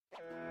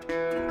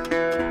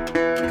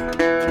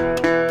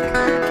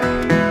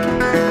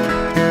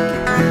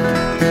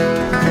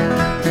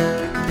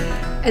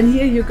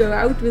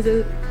out with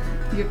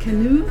your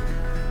canoe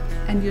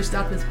and you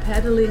start with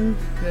paddling,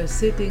 you're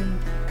sitting,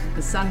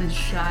 the sun is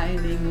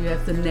shining, you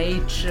have the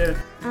nature.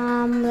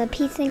 The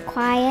peace and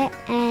quiet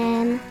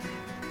and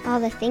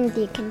all the things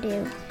you can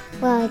do.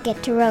 Well, I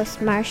get to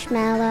roast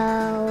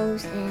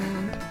marshmallows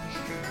and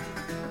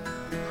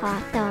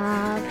hot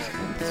dogs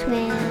and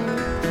swim.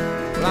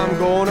 Well, I'm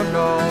gonna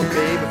blow,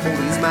 baby, before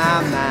he's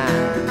my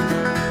mind.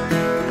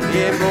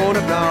 Yeah, I'm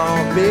gonna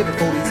blow, baby,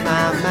 before he's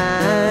my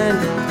mind.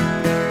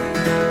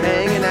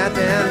 Hanging out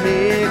down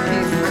here,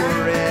 keeps me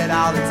worried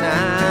all the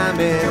time.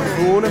 And I'm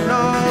gonna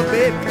blow,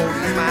 baby, before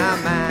he's my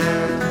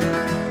mind.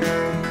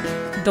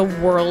 The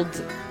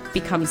world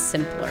becomes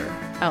simpler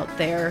out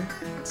there.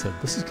 So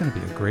this is going to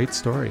be a great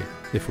story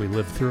if we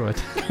live through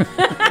it.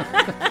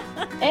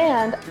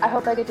 And I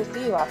hope I get to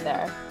see you out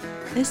there.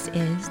 This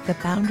is the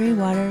Boundary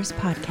Waters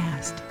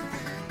Podcast.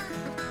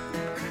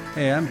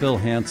 Hey, I'm Bill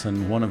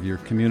Hansen, one of your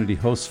community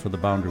hosts for the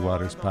Boundary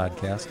Waters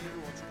Podcast.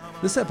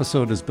 This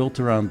episode is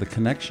built around the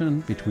connection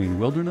between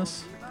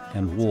wilderness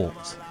and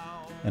wolves,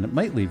 and it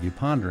might leave you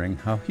pondering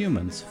how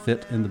humans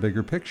fit in the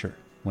bigger picture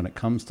when it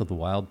comes to the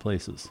wild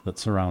places that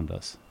surround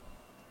us.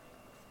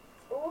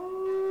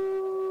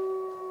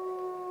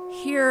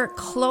 Here,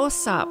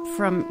 close up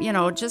from,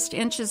 just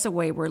inches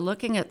away, we're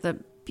looking at the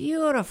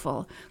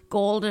beautiful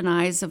golden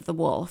eyes of the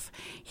wolf.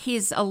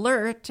 He's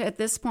alert at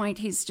this point.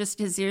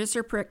 His ears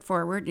are pricked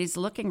forward. He's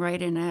looking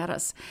right in at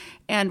us.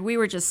 And we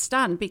were just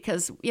stunned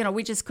because,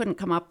 we just couldn't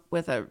come up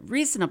with a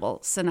reasonable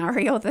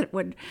scenario that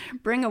would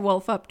bring a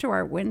wolf up to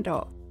our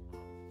window.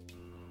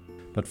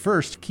 But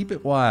first, Keep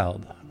It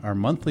Wild, our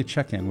monthly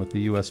check-in with the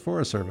U.S.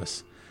 Forest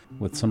Service,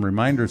 with some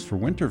reminders for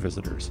winter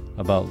visitors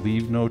about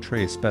leave no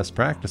trace best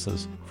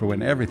practices for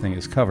when everything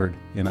is covered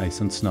in ice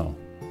and snow.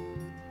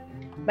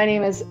 My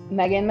name is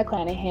Megan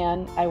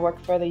McClanahan. I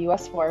work for the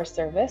U.S. Forest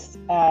Service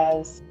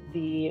as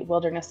the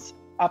Wilderness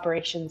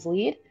Operations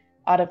Lead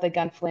out of the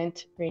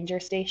Gunflint Ranger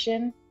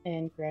Station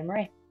in Grand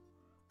Marais.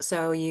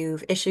 So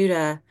you've issued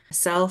a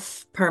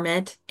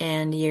self-permit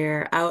and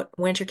you're out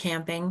winter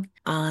camping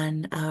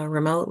on a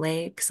remote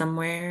lake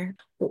somewhere.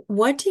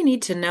 What do you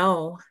need to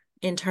know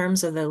in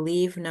terms of the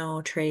leave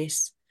no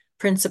trace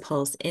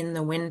principles in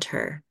the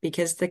winter?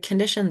 Because the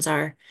conditions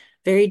are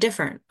very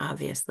different,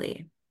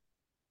 obviously.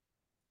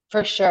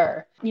 For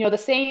sure. The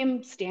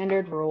same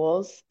standard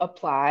rules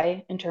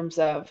apply in terms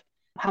of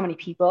how many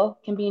people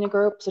can be in a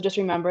group. So just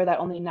remember that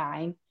only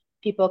 9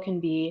 people can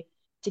be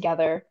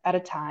together at a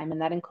time,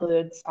 and that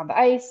includes on the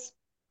ice,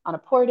 on a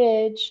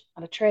portage,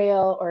 on a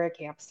trail, or a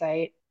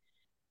campsite.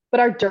 But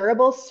our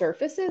durable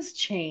surfaces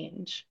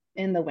change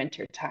in the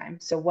winter time.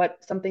 So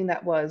something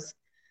that was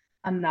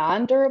a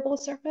non-durable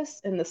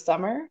surface in the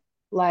summer,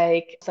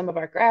 like some of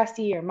our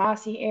grassy or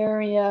mossy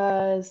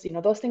areas,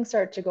 those things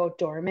start to go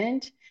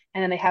dormant,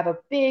 and then they have a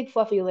big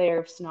fluffy layer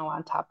of snow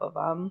on top of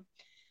them.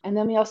 And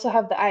then we also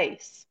have the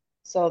ice.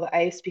 So the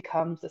ice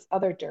becomes this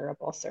other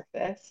durable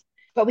surface.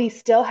 But we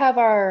still have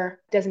our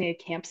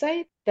designated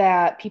campsite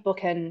that people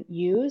can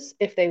use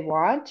if they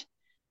want.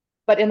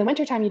 But in the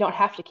wintertime, you don't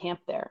have to camp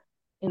there.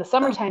 In the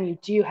summertime, you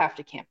do have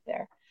to camp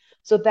there.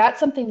 So that's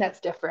something that's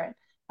different.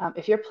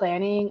 If you're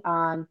planning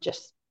on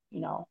just,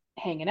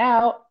 hanging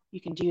out, you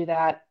can do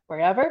that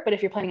wherever. But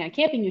if you're planning on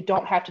camping, you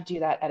don't have to do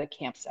that at a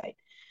campsite.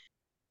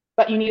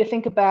 But you need to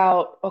think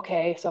about,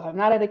 okay, so if I'm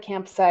not at a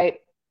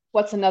campsite,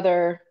 what's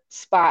another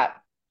spot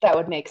that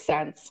would make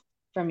sense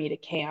for me to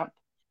camp?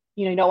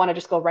 You don't want to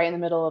just go right in the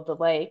middle of the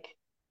lake.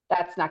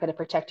 That's not going to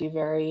protect you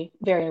very,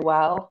 very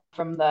well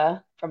from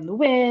the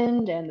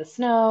wind and the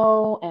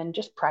snow and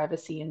just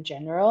privacy in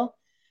general.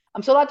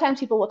 So a lot of times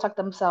people will tuck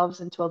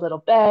themselves into a little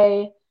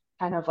bay,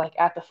 kind of like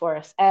at the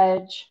forest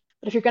edge.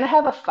 But if you're going to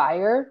have a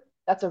fire,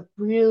 that's a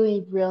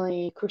really,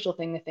 really crucial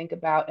thing to think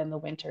about in the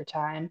winter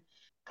time,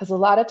 because a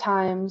lot of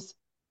times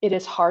it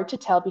is hard to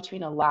tell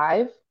between a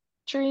live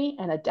tree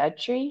and a dead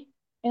tree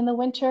in the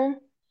winter.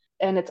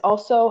 And it's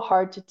also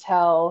hard to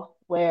tell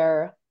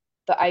where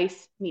the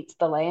ice meets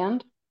the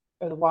land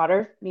or the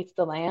water meets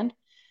the land.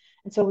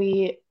 And so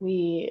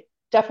we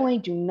definitely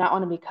do not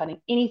want to be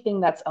cutting anything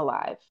that's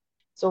alive.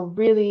 So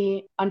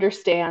really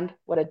understand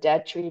what a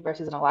dead tree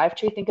versus an alive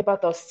tree. Think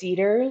about those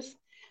cedars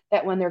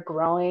that when they're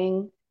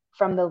growing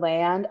from the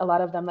land, a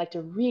lot of them like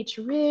to reach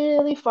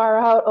really far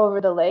out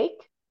over the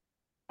lake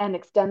and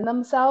extend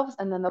themselves,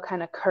 and then they'll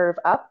kind of curve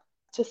up.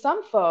 To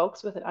some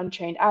folks with an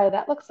untrained eye,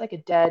 that looks like a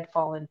dead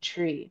fallen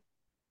tree.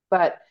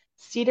 But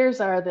cedars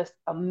are this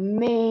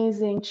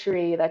amazing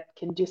tree that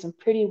can do some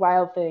pretty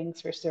wild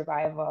things for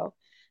survival.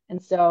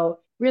 And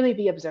so really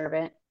be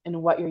observant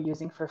in what you're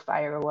using for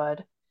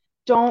firewood.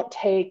 Don't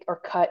take or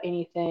cut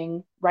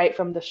anything right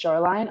from the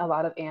shoreline. A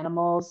lot of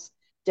animals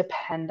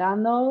depend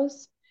on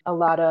those. A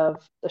lot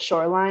of the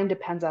shoreline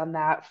depends on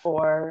that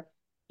for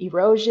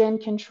erosion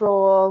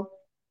control.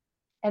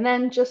 And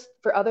then just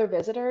for other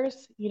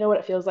visitors, you know what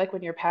it feels like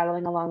when you're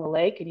paddling along the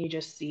lake and you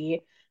just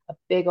see a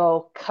big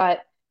old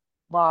cut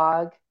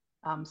log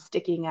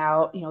sticking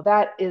out.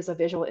 That is a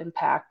visual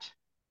impact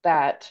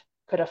that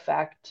could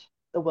affect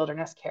the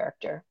wilderness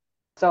character.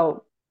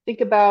 So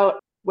think about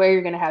where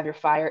you're going to have your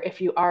fire.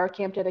 If you are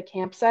camped at a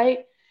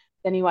campsite,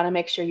 then you want to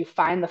make sure you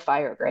find the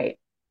fire grate,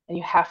 and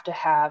you have to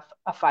have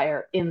a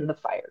fire in the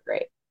fire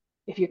grate.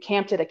 If you're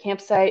camped at a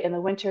campsite in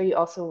the winter, you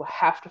also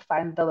have to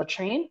find the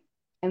latrine.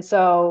 And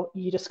so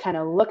you just kind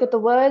of look at the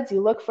woods,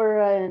 you look for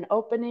an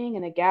opening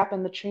and a gap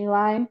in the tree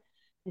line,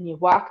 and you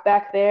walk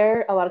back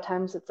there. A lot of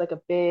times it's like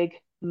a big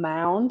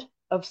mound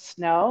of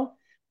snow.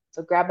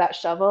 So grab that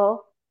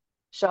shovel,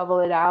 shovel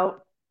it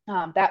out.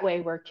 That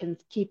way we're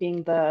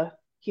keeping the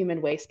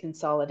human waste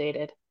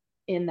consolidated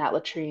in that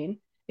latrine.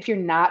 If you're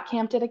not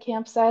camped at a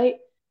campsite,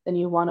 then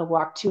you want to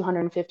walk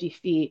 250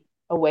 feet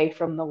away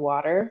from the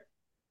water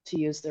to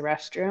use the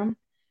restroom.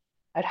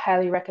 I'd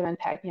highly recommend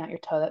packing out your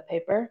toilet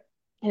paper.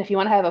 And if you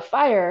want to have a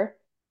fire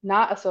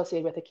not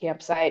associated with a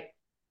campsite,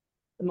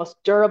 the most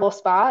durable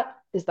spot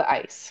is the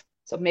ice.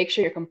 So make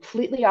sure you're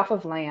completely off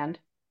of land.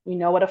 We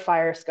know what a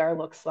fire scar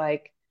looks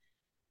like.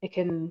 It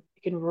can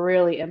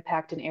really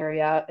impact an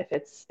area if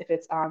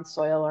it's on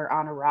soil or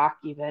on a rock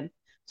even.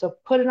 So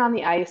put it on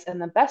the ice,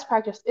 and the best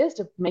practice is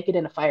to make it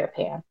in a fire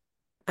pan.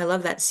 I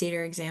love that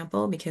cedar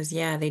example because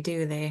yeah, they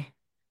do. They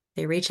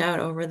reach out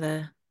over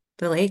the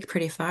lake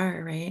pretty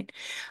far, right?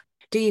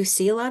 Do you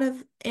see a lot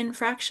of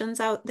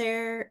infractions out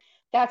there?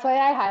 That's why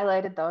I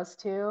highlighted those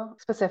two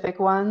specific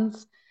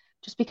ones,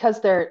 just because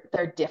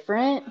they're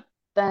different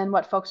than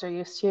what folks are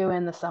used to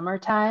in the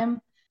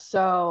summertime.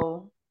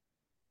 So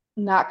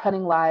not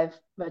cutting live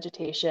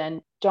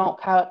vegetation, don't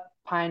cut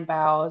pine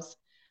boughs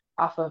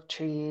off of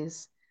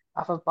trees,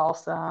 off of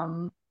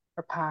balsam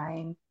or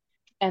pine,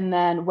 and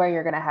then where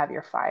you're going to have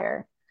your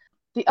fire.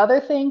 The other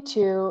thing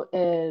too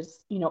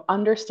is,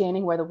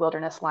 understanding where the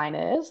wilderness line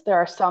is. There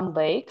are some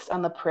lakes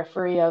on the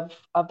periphery of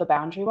the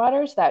boundary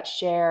waters that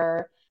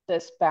share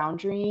this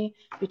boundary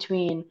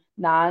between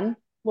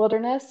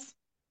non-wilderness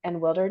and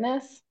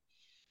wilderness.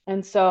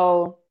 And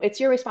so it's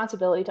your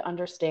responsibility to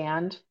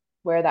understand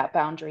where that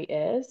boundary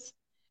is,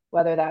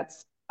 whether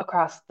that's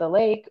across the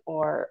lake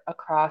or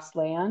across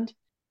land.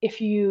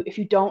 If you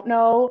don't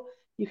know,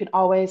 you can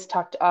always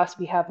talk to us.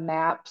 We have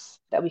maps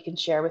that we can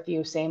share with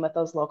you, same with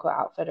those local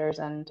outfitters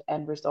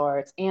and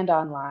resorts and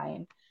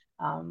online.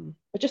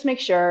 But just make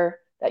sure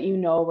that you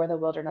know where the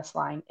wilderness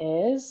line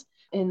is.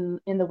 In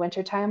the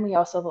wintertime, we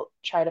also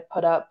try to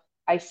put up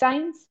ice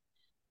signs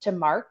to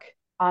mark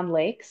on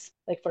lakes.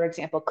 Like for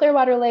example,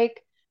 Clearwater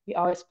Lake, we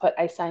always put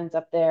ice signs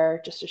up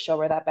there just to show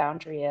where that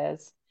boundary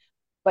is.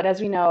 But as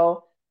we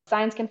know,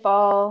 signs can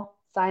fall,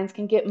 signs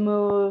can get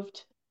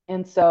moved.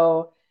 And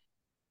so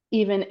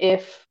even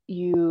if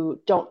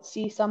you don't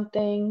see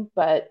something,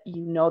 but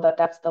you know that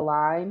that's the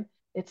line,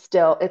 it's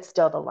still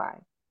the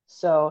line.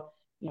 So,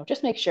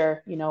 just make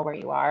sure you know where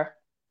you are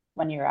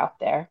when you're out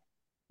there.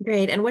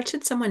 Great. And what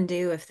should someone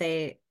do if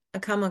they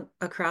come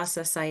across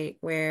a site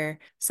where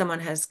someone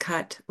has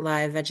cut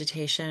live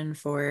vegetation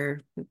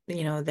for,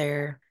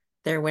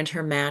 their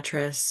winter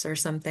mattress or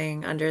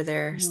something under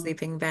their Mm.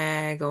 sleeping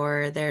bag,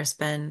 or there's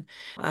been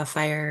a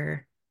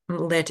fire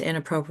lit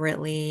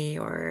inappropriately,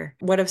 or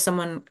what if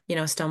someone,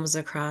 stumbles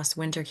across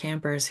winter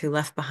campers who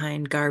left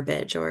behind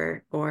garbage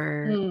or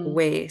Mm.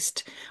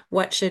 waste?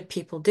 What should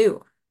people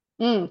do?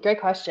 Great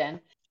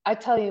question. I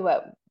tell you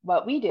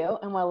what we do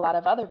and what a lot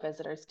of other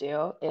visitors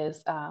do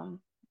is,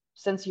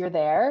 since you're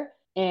there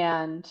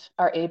and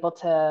are able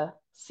to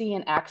see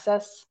and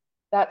access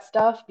that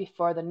stuff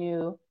before the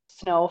new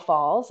snow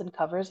falls and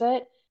covers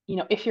it,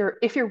 if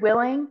you're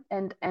willing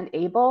and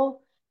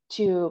able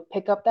to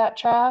pick up that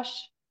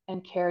trash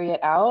and carry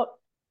it out,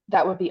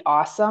 that would be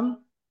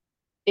awesome.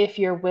 If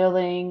you're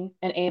willing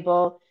and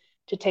able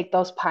to take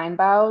those pine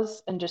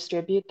boughs and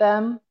distribute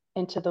them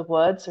into the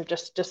woods or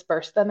just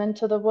disperse them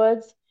into the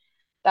woods,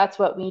 that's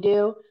what we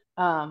do.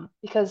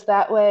 Because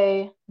that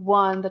way,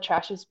 one, the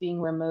trash is being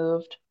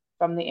removed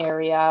from the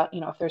area.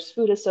 If there's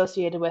food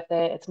associated with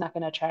it, it's not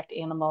going to attract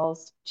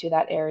animals to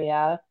that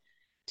area.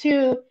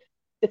 Two,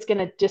 it's going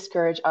to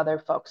discourage other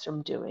folks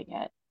from doing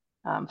it.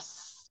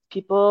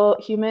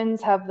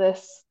 Humans have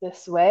this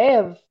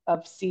way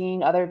of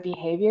seeing other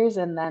behaviors,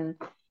 and then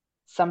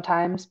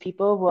sometimes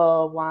people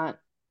will want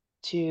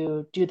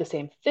to do the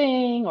same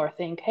thing or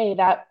think, hey,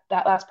 that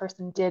last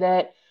person did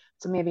it,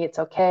 so maybe it's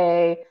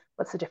okay.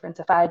 What's the difference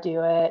if I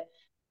do it?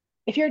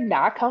 If you're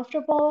not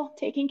comfortable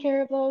taking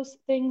care of those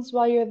things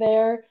while you're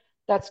there,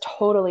 that's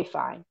totally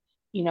fine.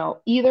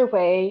 Either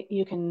way,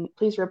 you can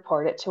please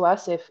report it to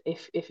us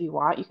if you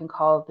want. You can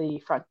call the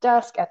front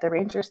desk at the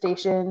ranger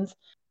stations.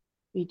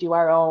 We do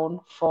our own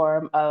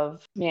form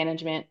of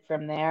management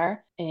from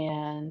there,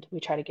 and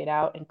we try to get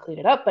out and clean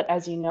it up. But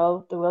as you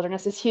know, the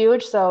wilderness is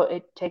huge, so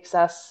it takes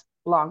us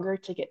longer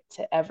to get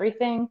to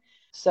everything.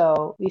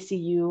 So we see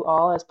you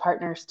all as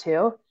partners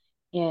too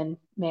in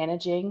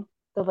managing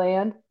the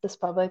land, this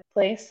public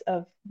place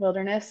of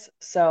wilderness.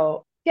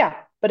 So yeah,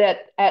 but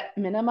at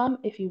minimum,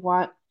 if you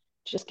want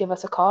to just give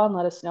us a call and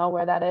let us know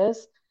where that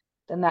is,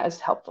 then that is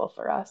helpful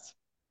for us.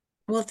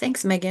 Well,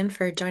 thanks, Megan,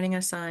 for joining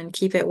us on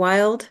Keep It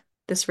Wild,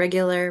 this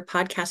regular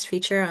podcast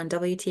feature on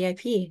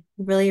WTIP.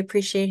 Really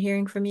appreciate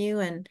hearing from you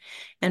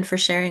and for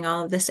sharing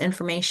all of this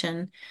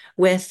information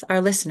with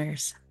our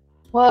listeners.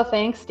 Well,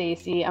 thanks,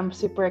 Stacy. I'm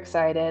super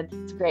excited.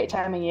 It's a great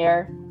time of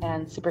year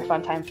and super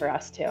fun time for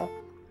us too.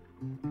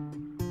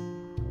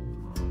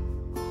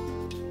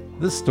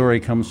 This story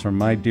comes from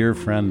my dear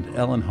friend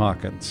Ellen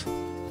Hawkins.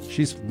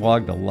 She's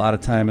logged a lot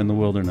of time in the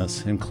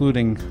wilderness,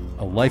 including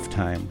a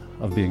lifetime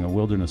of being a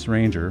wilderness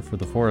ranger for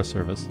the Forest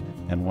Service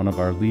and one of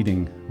our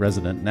leading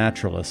resident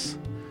naturalists.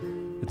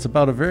 It's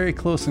about a very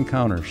close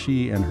encounter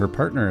she and her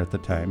partner at the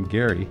time,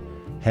 Gary,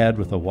 had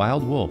with a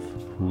wild wolf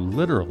who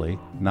literally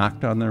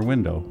knocked on their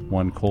window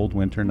one cold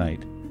winter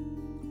night.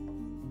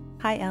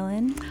 Hi,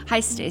 Ellen. Hi,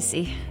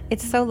 Stacy.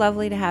 It's so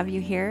lovely to have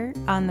you here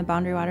on the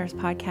Boundary Waters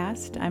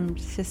podcast. I'm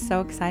just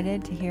so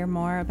excited to hear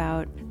more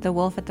about the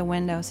wolf at the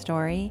window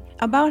story.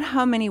 About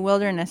how many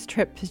wilderness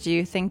trips do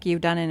you think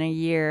you've done in a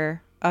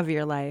year of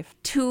your life?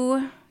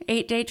 2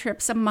 8-day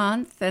trips a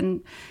month,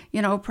 and,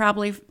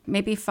 probably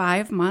maybe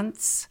 5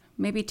 months,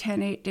 maybe 10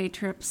 8-day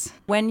trips.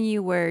 When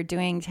you were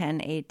doing 10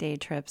 8-day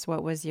trips,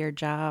 what was your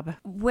job?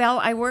 Well,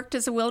 I worked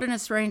as a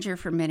wilderness ranger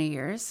for many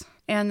years,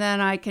 and then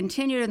I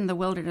continued in the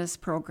wilderness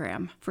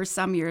program for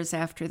some years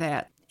after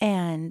that.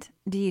 And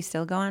do you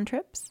still go on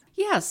trips?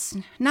 Yes,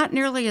 not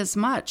nearly as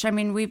much. I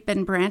mean, we've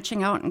been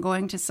branching out and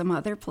going to some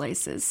other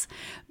places,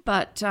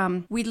 but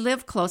we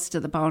live close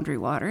to the Boundary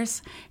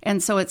Waters,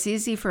 and so it's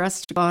easy for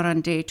us to go out on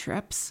day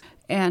trips.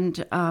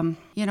 And,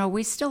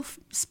 we still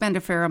spend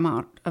a fair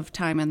amount of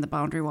time in the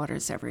Boundary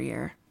Waters every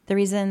year. The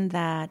reason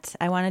that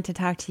I wanted to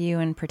talk to you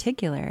in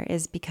particular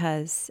is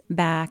because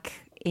back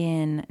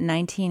in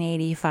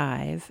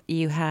 1985,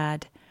 you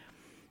had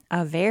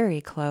a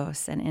very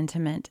close and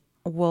intimate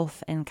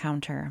wolf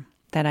encounter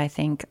that I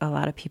think a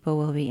lot of people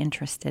will be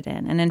interested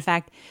in. And in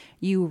fact,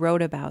 you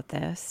wrote about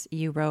this.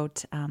 You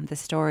wrote the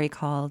story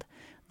called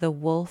The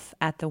Wolf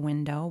at the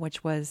Window,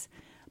 which was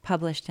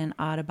published in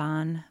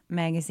Audubon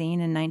magazine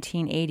in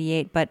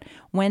 1988. But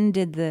when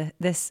did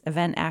this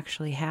event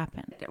actually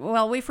happen?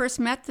 Well, we first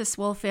met this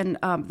wolf in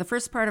the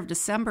first part of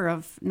December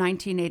of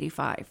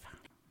 1985.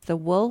 The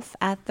Wolf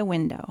at the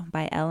Window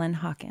by Ellen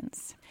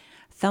Hawkins.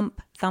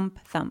 Thump, thump,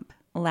 thump.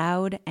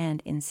 Loud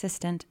and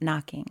insistent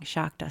knocking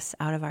shocked us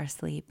out of our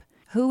sleep.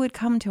 Who would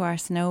come to our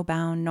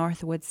snowbound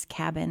Northwoods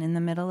cabin in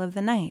the middle of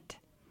the night?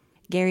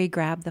 Gary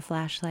grabbed the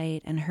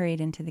flashlight and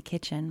hurried into the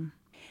kitchen.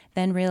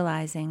 Then,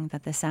 realizing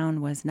that the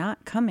sound was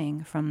not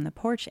coming from the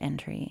porch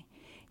entry,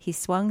 he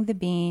swung the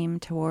beam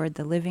toward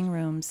the living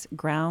room's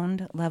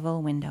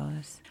ground-level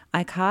windows.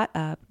 I caught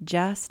up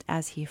just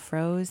as he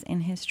froze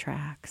in his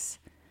tracks.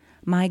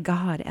 My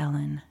God,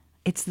 Ellen,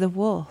 it's the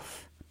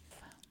wolf.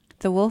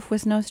 The wolf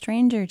was no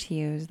stranger to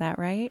you, is that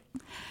right?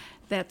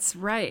 That's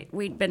right.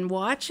 We'd been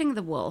watching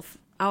the wolf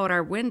out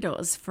our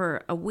windows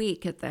for a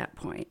week at that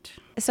point.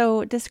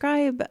 So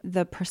describe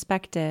the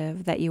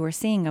perspective that you were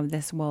seeing of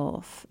this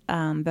wolf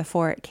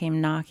before it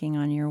came knocking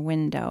on your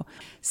window.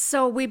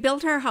 So we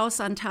built our house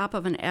on top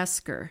of an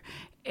esker,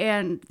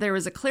 and there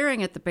was a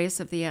clearing at the base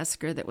of the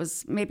esker that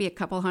was maybe a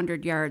couple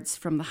hundred yards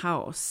from the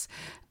house.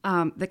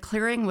 The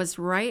clearing was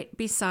right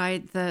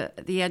beside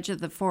the edge of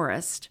the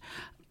forest,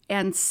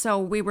 and so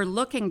we were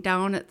looking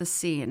down at the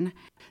scene.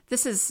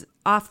 This is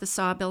off the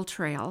Sawbill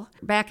Trail.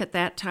 Back at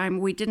that time,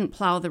 we didn't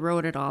plow the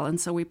road at all,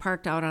 and so we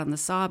parked out on the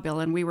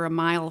Sawbill, and we were a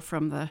mile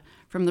from the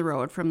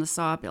road, from the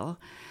Sawbill.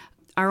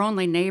 Our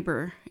only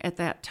neighbor at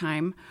that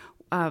time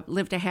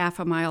lived a half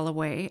a mile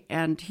away,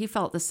 and he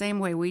felt the same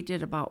way we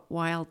did about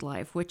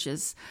wildlife, which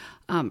is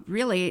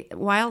really,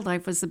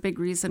 wildlife was the big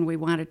reason we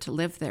wanted to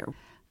live there.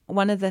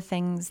 One of the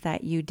things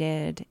that you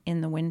did in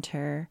the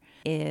winter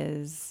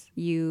is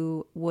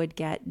you would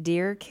get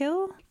deer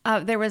kill?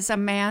 There was a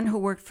man who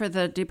worked for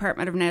the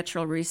Department of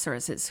Natural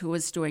Resources who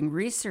was doing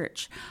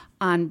research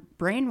on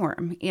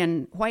brainworm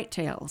in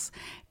whitetails,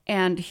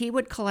 and he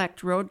would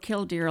collect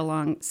roadkill deer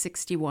along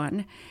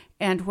 61,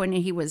 and when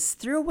he was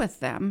through with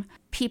them,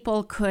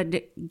 people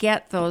could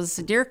get those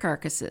deer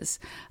carcasses.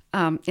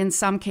 In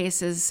some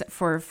cases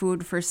for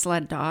food for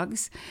sled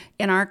dogs.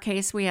 In our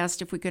case, we asked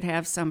if we could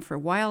have some for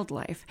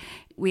wildlife.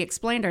 We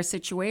explained our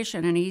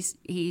situation, and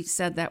he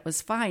said that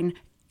was fine.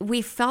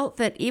 We felt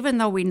that even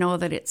though we know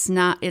that it's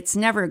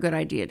never a good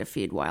idea to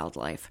feed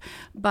wildlife,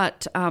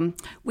 but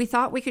we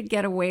thought we could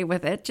get away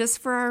with it just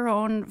for our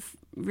own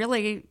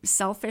really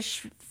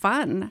selfish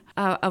fun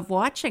of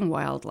watching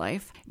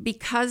wildlife,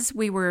 because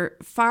we were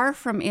far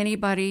from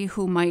anybody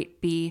who might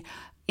be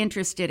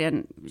interested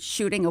in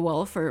shooting a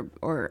wolf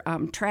or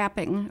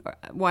trapping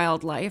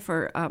wildlife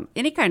or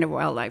any kind of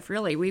wildlife,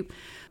 really.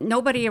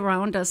 Nobody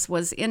around us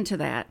was into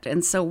that,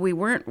 and so we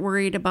weren't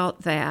worried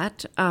about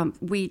that.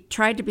 We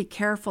tried to be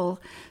careful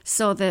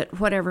so that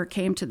whatever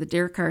came to the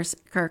deer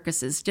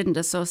carcasses didn't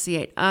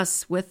associate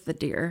us with the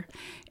deer.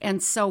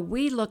 And so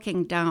we,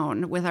 looking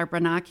down with our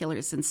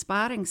binoculars and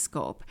spotting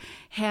scope,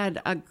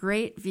 had a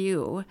great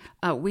view.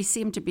 We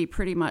seemed to be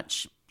pretty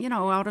much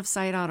out of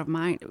sight, out of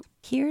mind.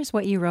 Here's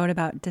what you wrote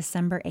about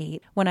December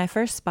 8. When I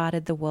first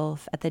spotted the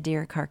wolf at the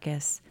deer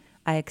carcass,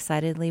 I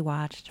excitedly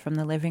watched from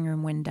the living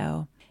room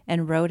window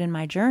and wrote in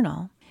my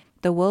journal,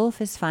 the wolf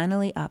is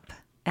finally up,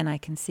 and I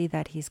can see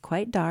that he's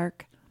quite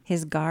dark,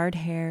 his guard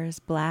hairs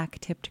black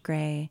tipped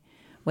gray,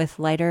 with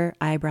lighter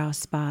eyebrow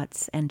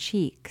spots and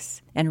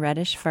cheeks and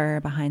reddish fur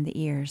behind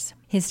the ears.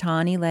 His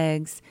tawny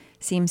legs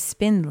seemed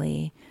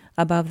spindly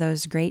above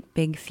those great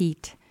big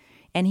feet,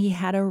 and he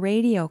had a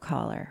radio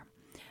collar.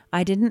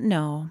 I didn't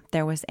know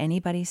there was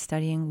anybody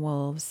studying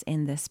wolves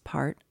in this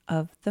part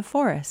of the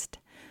forest.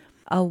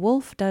 A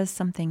wolf does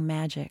something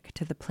magic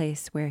to the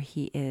place where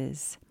he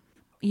is.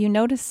 You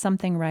noticed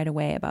something right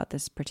away about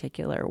this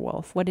particular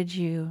wolf. What did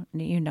you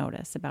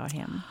notice about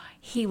him?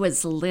 He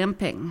was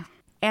limping.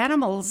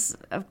 Animals,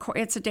 of course,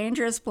 it's a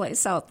dangerous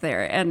place out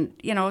there. And,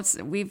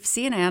 we've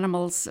seen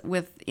animals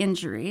with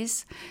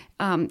injuries.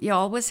 You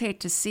always hate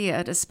to see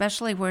it,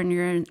 especially when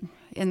you're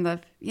in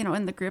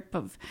the grip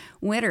of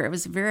winter. It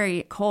was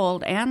very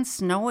cold and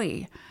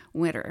snowy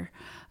winter.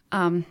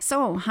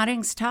 So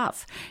hunting's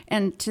tough.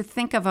 And to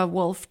think of a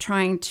wolf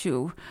trying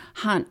to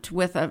hunt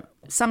with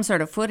some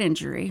sort of foot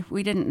injury,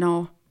 we didn't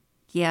know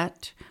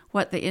yet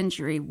what the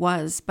injury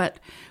was, but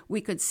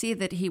we could see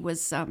that he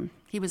was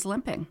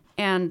limping.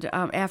 And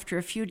after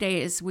a few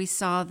days, we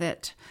saw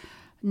that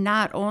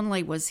not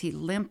only was he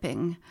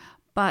limping,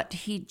 but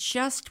he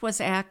just was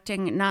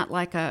acting not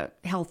like a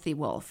healthy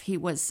wolf.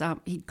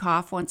 He'd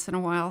cough once in a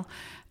while.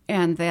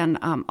 And then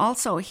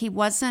also he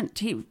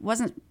wasn't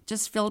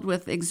just filled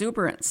with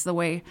exuberance the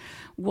way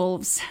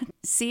wolves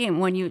see him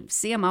when you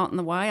see him out in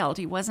the wild.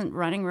 He wasn't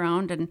running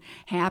around and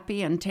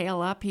happy and tail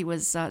up. He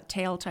was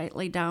tail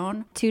tightly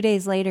down. 2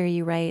 days later,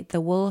 you write, the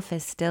wolf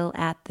is still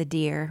at the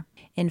deer.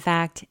 In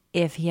fact,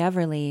 if he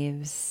ever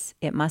leaves,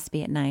 it must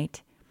be at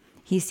night.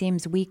 He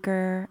seems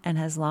weaker and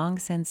has long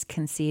since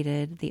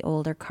conceded the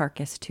older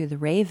carcass to the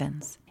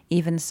ravens.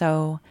 Even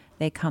so,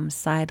 they come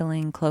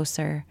sidling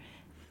closer.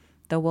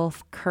 The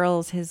wolf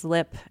curls his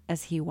lip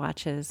as he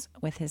watches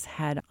with his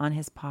head on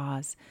his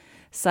paws.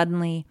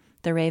 Suddenly,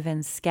 the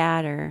ravens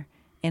scatter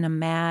in a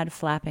mad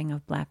flapping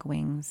of black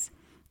wings.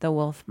 The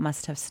wolf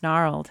must have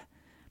snarled.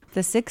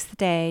 The 6th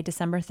day,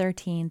 December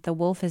 13th, the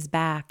wolf is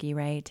back, you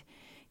write.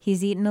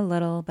 He's eaten a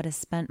little, but has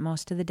spent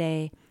most of the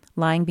day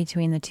lying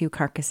between the two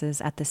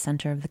carcasses at the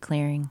center of the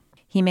clearing.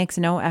 He makes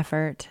no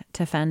effort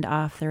to fend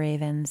off the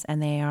ravens,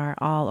 and they are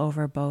all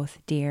over both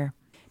deer.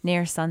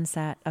 Near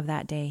sunset of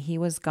that day, he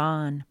was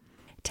gone.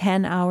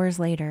 10 hours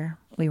later,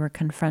 we were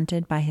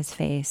confronted by his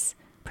face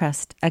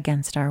pressed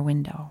against our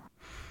window.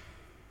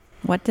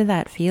 What did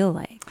that feel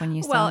like when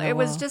you saw the wolf? Well, it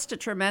was just a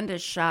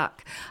tremendous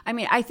shock. I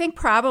mean, I think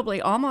probably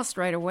almost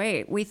right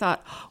away we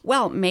thought,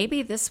 well,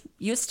 maybe this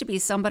used to be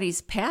somebody's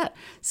pet,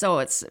 so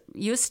it's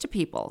used to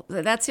people.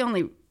 That's the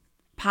only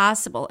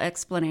possible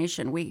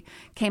explanation we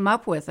came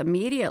up with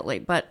immediately.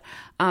 But,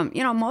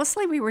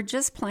 mostly we were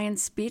just plain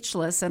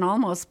speechless and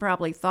almost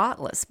probably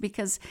thoughtless,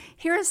 because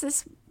here is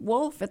this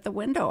wolf at the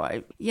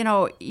window.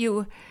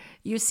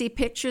 You see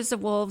pictures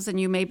of wolves and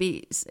you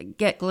maybe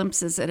get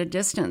glimpses at a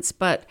distance,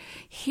 but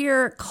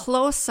here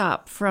close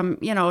up from,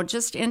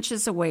 just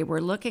inches away, we're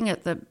looking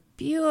at the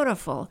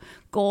beautiful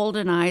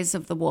golden eyes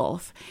of the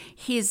wolf.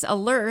 He's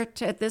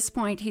alert at this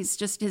point.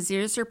 His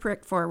ears are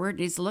pricked forward.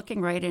 He's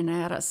looking right in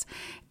at us.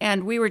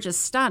 And we were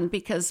just stunned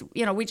because,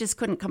 we just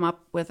couldn't come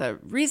up with a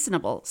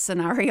reasonable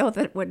scenario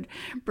that would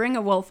bring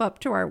a wolf up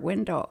to our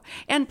window.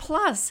 And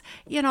plus,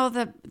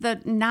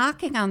 the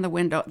knocking on the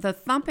window, the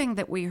thumping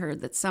that we heard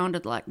that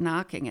sounded like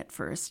knocking at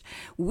first,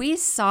 we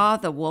saw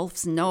the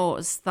wolf's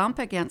nose thump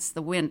against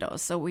the window.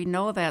 So we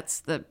know that's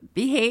the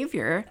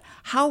behavior.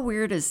 How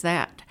weird is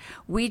that?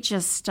 We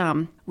just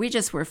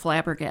were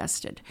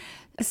flabbergasted.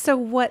 So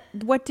what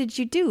did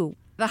you do?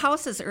 The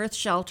house is earth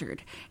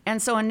sheltered.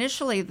 And so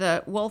initially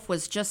the wolf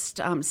was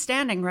just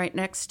standing right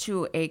next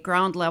to a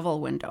ground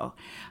level window.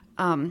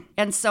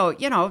 And so,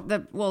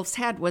 the wolf's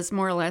head was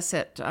more or less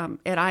at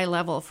eye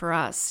level for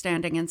us,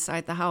 standing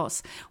inside the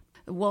house.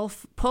 The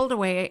wolf pulled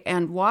away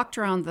and walked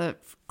around the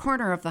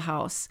corner of the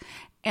house.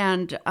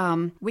 And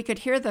we could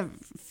hear the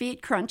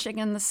feet crunching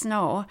in the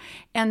snow,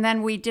 and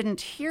then we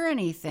didn't hear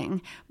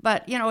anything,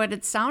 but, it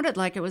had sounded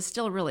like it was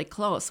still really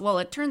close. Well,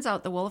 it turns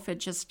out the wolf had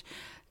just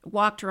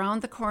walked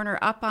around the corner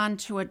up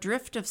onto a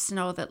drift of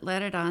snow that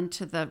led it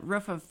onto the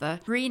roof of the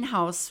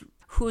greenhouse,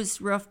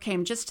 whose roof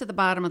came just to the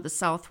bottom of the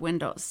south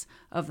windows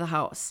of the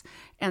house.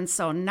 And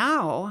so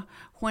now,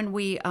 when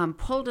we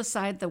pulled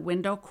aside the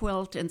window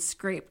quilt and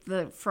scraped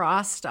the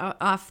frost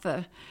off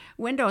the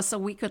window so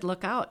we could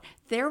look out,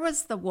 there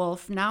was the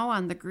wolf now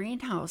on the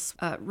greenhouse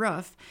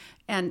roof,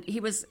 and he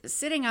was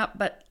sitting up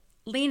but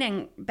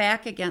leaning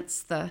back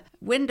against the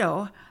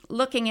window,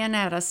 looking in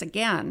at us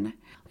again.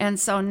 And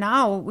so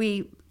now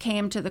we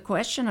came to the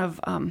question of,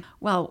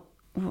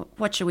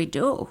 what should we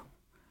do?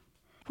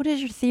 What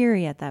is your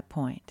theory at that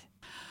point?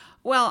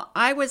 Well,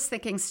 I was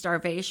thinking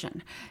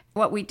starvation.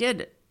 What we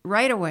did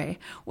right away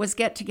was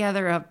get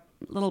together a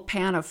little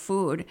pan of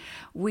food.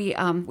 We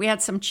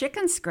had some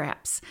chicken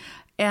scraps,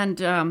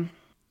 and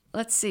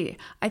let's see.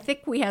 I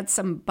think we had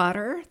some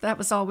butter. That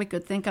was all we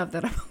could think of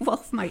that a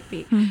wolf might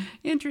be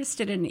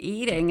interested in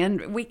eating. And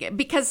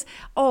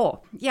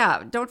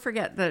don't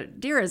forget, the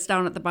deer is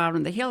down at the bottom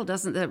of the hill.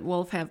 Doesn't the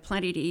wolf have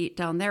plenty to eat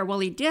down there? Well,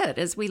 he did.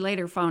 As we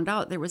later found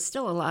out, there was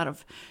still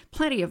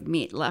plenty of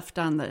meat left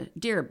on the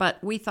deer.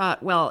 But we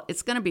thought, well,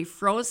 it's going to be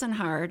frozen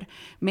hard.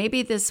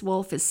 Maybe this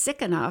wolf is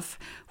sick enough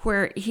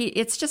where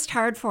it's just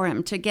hard for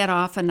him to get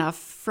off enough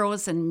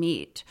frozen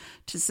meat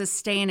to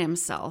sustain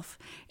himself.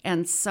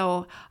 And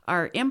so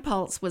our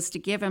impulse was to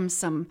give him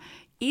some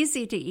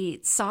easy to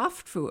eat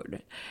soft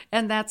food.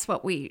 And that's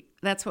what we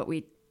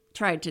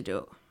tried to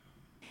do.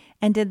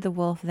 And did the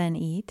wolf then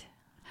eat?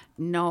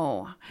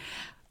 No.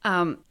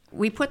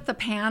 We put the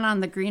pan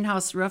on the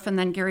greenhouse roof, and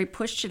then Gary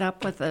pushed it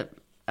up with a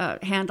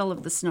handle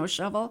of the snow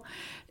shovel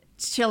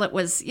till it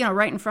was,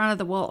 right in front of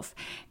the wolf.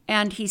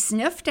 And he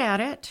sniffed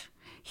at it.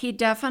 He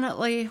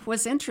definitely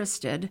was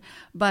interested,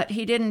 but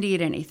he didn't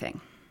eat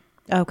anything.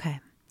 Okay.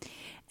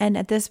 And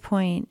at this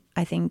point,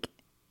 I think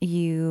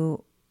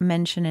you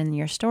mention in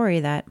your story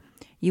that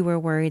you were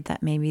worried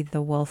that maybe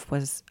the wolf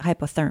was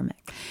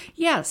hypothermic.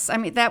 Yes. I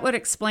mean, that would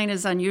explain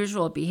his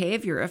unusual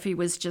behavior if he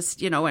was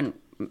just, in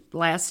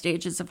last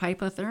stages of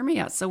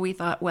hypothermia. So we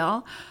thought,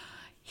 well,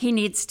 we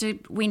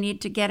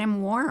need to get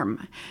him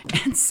warm.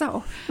 And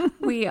so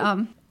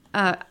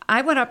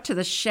I went up to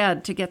the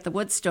shed to get the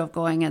wood stove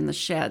going in the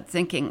shed,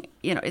 thinking,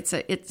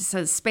 it's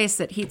a space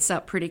that heats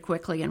up pretty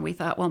quickly. And we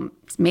thought, well,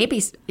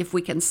 maybe if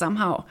we can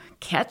somehow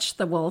catch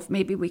the wolf,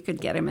 maybe we could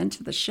get him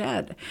into the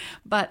shed.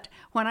 But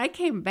when I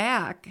came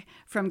back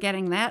from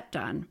getting that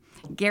done,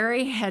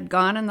 Gary had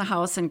gone in the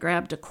house and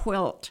grabbed a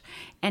quilt,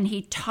 and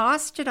he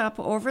tossed it up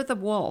over the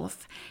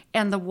wolf,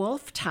 and the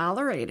wolf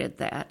tolerated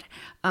that.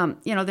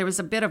 There was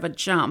a bit of a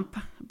jump,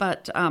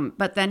 but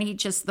then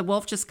the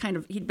wolf just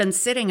he'd been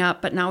sitting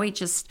up, but now he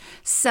just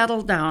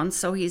settled down.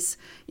 So he's,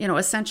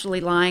 essentially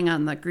lying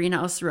on the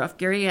greenhouse roof.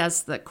 Gary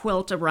has the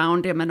quilt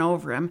around him and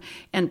over him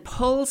and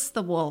pulls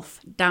the wolf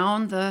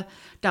down the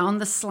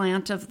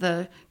slant of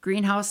the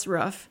greenhouse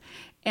roof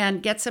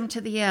and gets him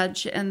to the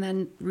edge, and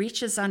then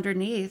reaches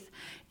underneath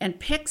and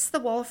picks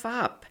the wolf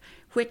up,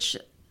 which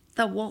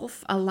the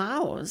wolf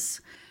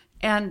allows.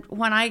 And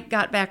when I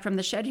got back from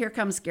the shed, here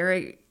comes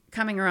Gary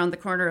coming around the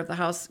corner of the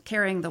house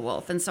carrying the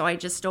wolf. And so I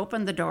just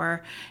opened the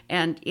door,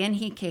 and in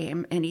he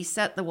came, and he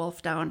set the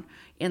wolf down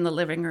in the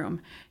living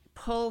room,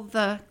 pulled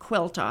the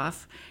quilt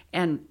off,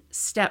 and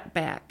stepped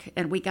back.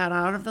 And we got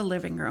out of the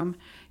living room,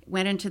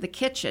 went into the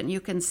kitchen. You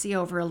can see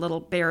over a little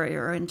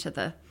barrier into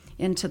the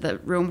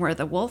room where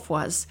the wolf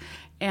was.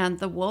 And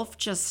the wolf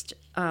just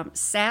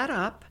sat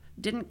up,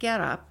 didn't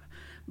get up,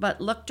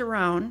 but looked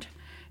around.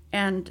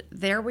 And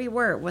there we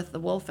were with the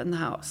wolf in the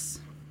house.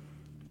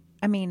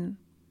 I mean,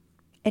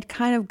 it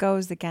kind of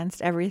goes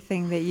against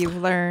everything that you've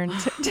learned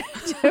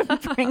to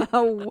bring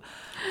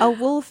a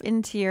wolf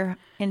into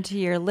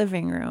your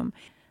living room.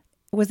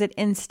 Was it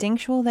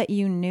instinctual that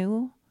you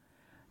knew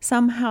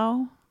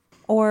somehow,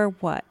 or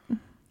what?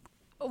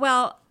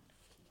 Well,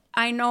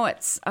 I know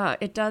it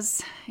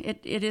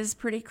is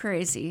pretty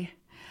crazy,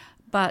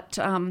 but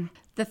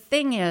the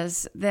thing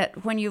is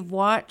that when you've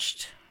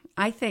watched,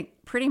 I think,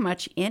 pretty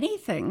much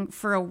anything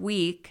for a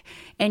week,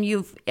 and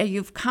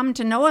you've come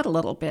to know it a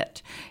little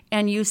bit,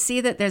 and you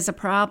see that there's a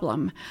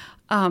problem,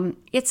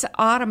 it's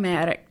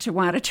automatic to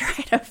want to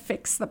try to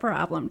fix the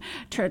problem,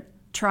 to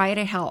try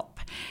to help.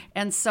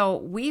 And so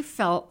we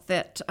felt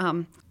that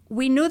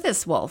we knew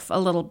this wolf a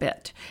little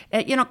bit.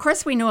 Of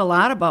course, we knew a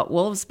lot about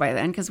wolves by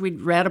then because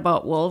we'd read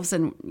about wolves,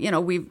 and,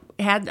 we've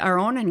had our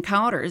own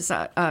encounters,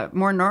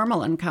 more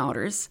normal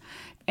encounters.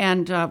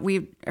 And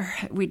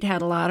we'd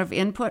had a lot of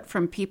input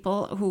from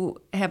people who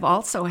have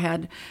also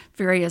had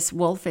various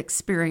wolf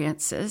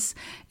experiences.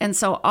 And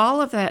so all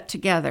of that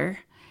together,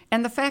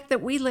 and the fact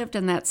that we lived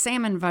in that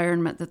same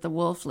environment that the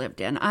wolf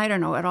lived in, I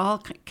don't know, it all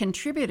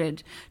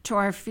contributed to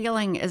our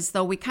feeling as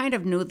though we kind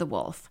of knew the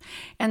wolf.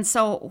 And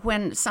so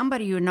when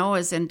somebody you know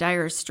is in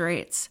dire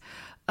straits,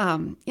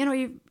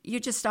 you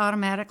just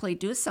automatically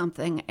do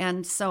something.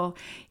 And so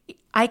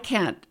I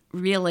can't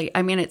really,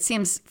 it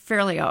seems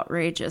fairly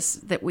outrageous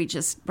that we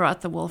just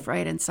brought the wolf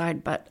right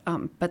inside, but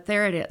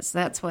there it is.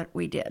 That's what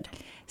we did.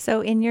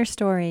 So in your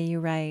story, you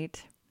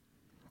write,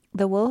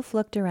 the wolf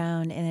looked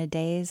around in a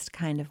dazed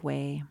kind of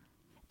way.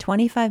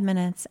 25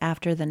 minutes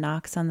after the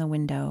knocks on the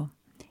window,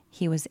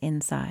 he was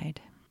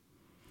inside.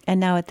 And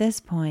now at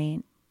this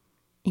point,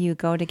 you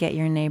go to get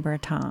your neighbor,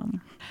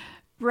 Tom.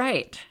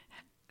 Right.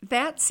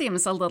 That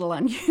seems a little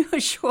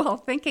unusual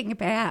thinking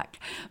back,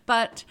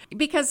 but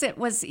because it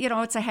was,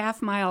 it's a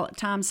half mile,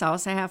 Tom's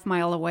house, a half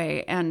mile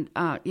away, and,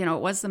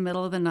 it was the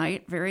middle of the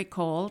night, very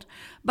cold,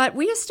 but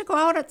we used to go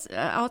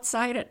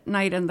outside at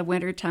night in the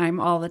wintertime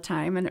all the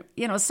time, and,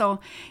 so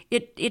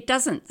it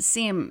doesn't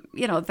seem,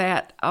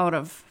 that out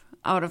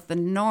of the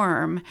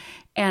norm,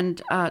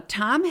 and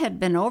Tom had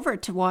been over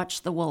to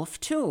watch the wolf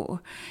too,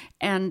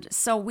 and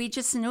so we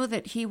just knew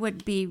that he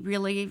would be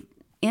really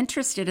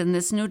interested in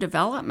this new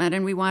development,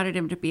 and we wanted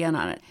him to be in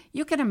on it.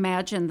 You can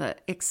imagine the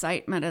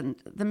excitement and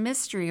the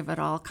mystery of it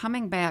all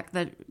coming back,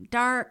 the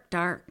dark,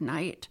 dark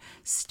night,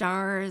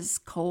 stars,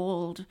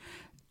 cold,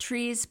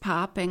 trees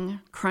popping,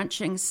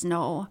 crunching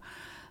snow,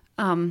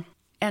 and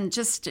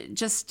just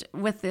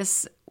with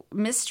this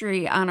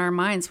mystery on our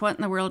minds. What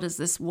in the world is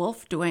this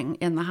wolf doing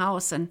in the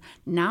house, and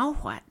now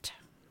what?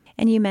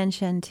 And you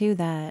mentioned, too,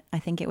 that I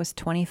think it was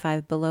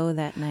 25 below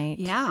that night.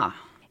 Yeah.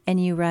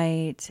 And you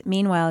write,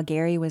 meanwhile,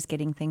 Gary was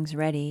getting things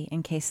ready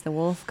in case the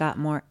wolf got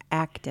more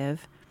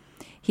active.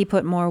 He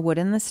put more wood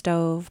in the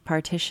stove,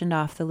 partitioned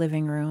off the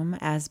living room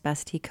as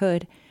best he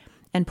could,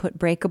 and put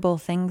breakable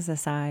things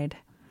aside.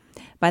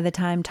 By the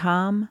time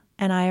Tom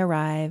and I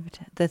arrived,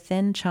 the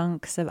thin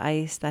chunks of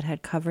ice that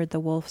had covered the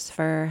wolf's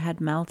fur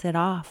had melted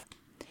off.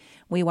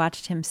 We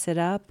watched him sit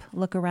up,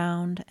 look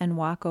around, and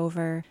walk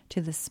over to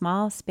the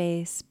small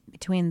space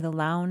between the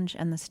lounge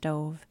and the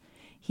stove.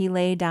 He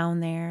lay down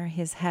there,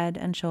 his head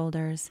and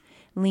shoulders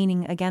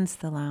leaning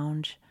against the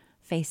lounge,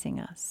 facing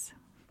us.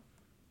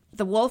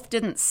 The wolf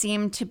didn't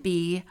seem to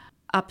be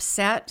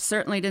upset,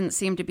 certainly didn't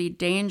seem to be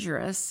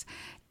dangerous,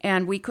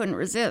 and we couldn't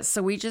resist.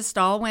 So we just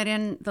all went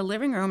in the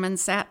living room and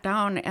sat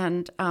down,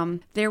 and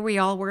there we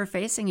all were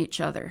facing each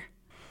other.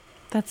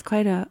 That's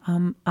quite a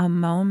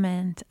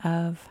moment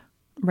of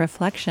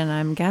reflection,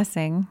 I'm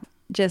guessing.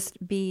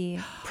 Just be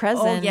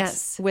present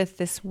with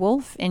this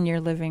wolf in your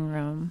living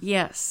room.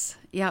 Yes.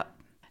 Yep.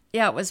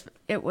 Yeah,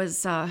 it was,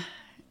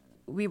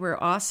 we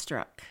were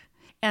awestruck.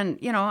 And,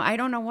 I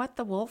don't know what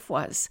the wolf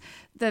was.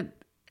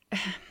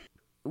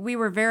 We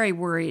were very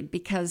worried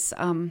because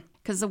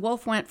the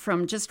wolf went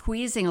from just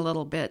wheezing a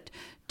little bit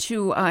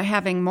to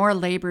having more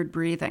labored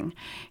breathing.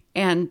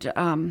 And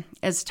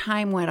as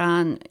time went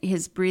on,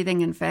 his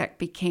breathing, in fact,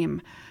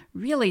 became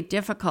really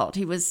difficult.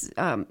 He was,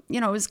 it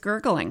was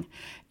gurgling.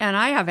 And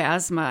I have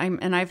asthma,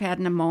 and I've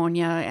had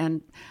pneumonia,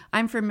 and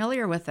I'm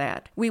familiar with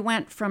that. We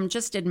went from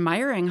just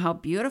admiring how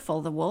beautiful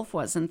the wolf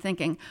was and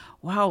thinking,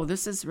 wow,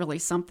 this is really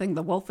something.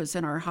 The wolf is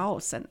in our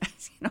house. And,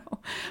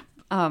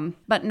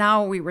 but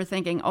now we were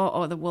thinking,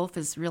 oh, the wolf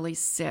is really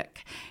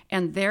sick.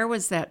 And there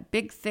was that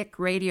big, thick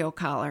radio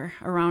collar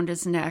around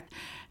his neck.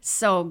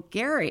 So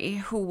Gary,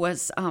 who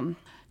was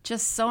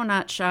just so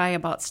not shy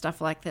about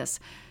stuff like this,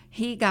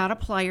 he got a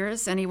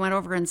pliers and he went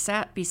over and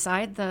sat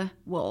beside the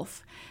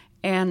wolf.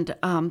 And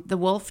the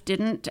wolf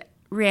didn't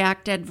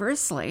react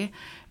adversely.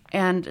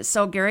 And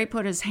so Gary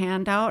put his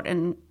hand out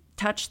and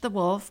touched the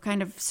wolf,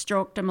 kind of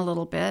stroked him a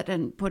little bit,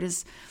 and put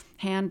his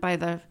hand by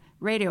the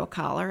radio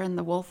collar, and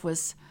the wolf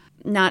was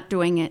not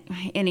doing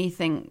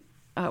anything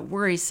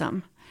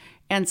worrisome.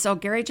 And so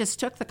Gary just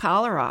took the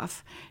collar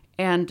off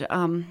and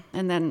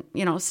then,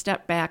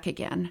 stepped back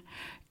again.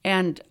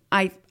 And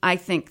I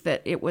think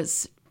that it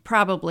was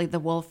probably the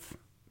wolf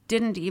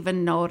didn't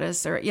even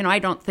notice, or, I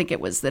don't think it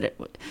was that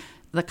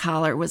the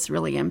collar was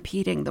really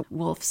impeding the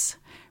wolf's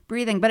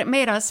breathing, but it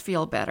made us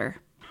feel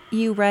better.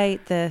 You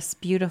write this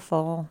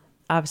beautiful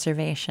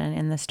observation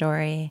in the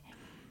story.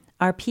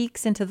 Our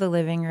peeks into the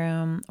living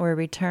room were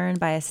returned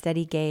by a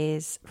steady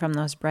gaze from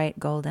those bright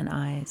golden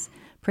eyes.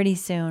 Pretty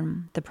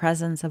soon, the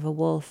presence of a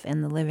wolf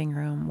in the living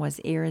room was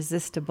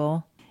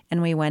irresistible,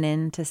 and we went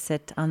in to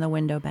sit on the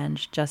window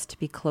bench just to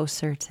be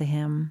closer to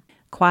him.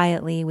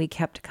 Quietly, we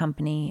kept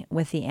company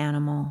with the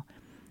animal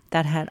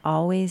that had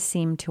always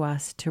seemed to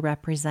us to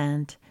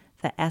represent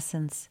the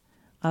essence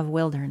of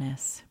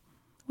wilderness.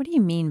 What do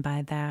you mean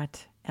by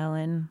that,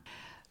 Ellen?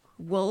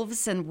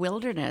 Wolves and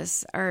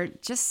wilderness are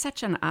just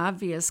such an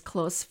obvious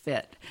close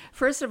fit.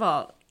 First of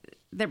all,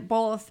 they're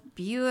both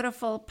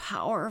beautiful,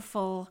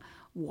 powerful,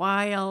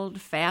 wild,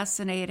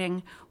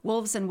 fascinating.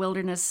 Wolves and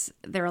wilderness,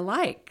 they're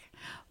alike.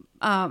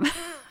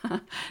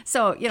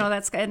 So,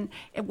 that's, and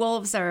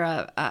wolves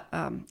are,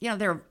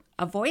 they're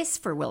a voice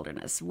for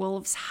wilderness.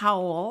 Wolves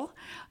howl.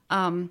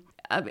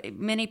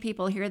 Many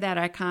people hear that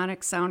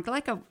iconic sound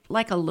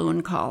like a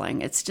loon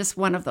calling. It's just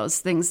one of those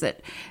things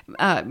that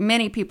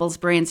many people's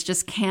brains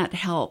just can't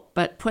help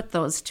but put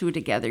those two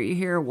together. You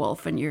hear a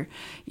wolf and you're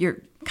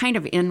kind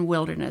of in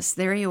wilderness.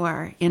 There you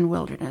are in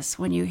wilderness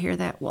when you hear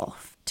that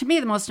wolf. To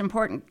me, the most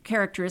important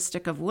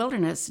characteristic of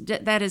wilderness,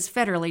 that is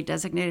federally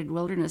designated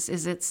wilderness,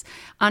 is it's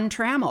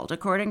untrammeled.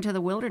 According to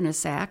the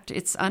Wilderness Act,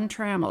 it's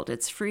untrammeled.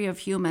 It's free of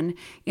human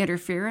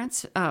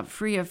interference,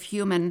 free of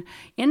human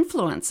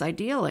influence,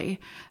 ideally.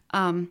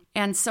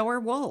 And so are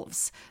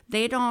wolves.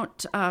 They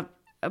don't,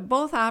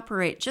 both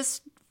operate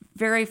just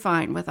very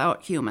fine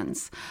without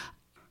humans.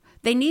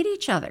 They need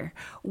each other.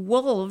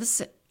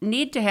 Wolves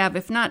need to have,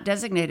 if not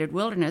designated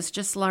wilderness,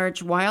 just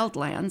large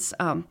wildlands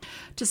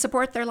to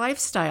support their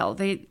lifestyle.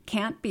 They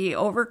can't be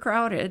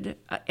overcrowded,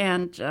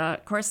 and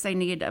of course they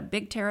need a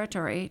big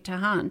territory to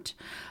hunt.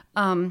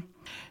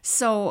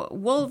 So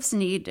wolves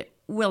need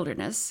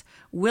wilderness.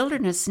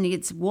 Wilderness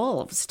needs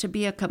wolves to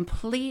be a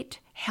complete,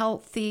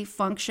 healthy,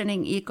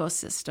 functioning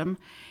ecosystem.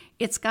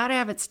 It's got to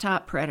have its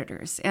top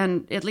predators,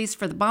 and at least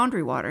for the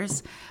Boundary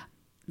Waters,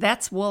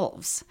 that's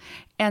wolves.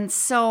 And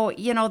so,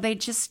 they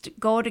just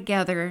go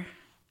together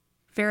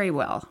very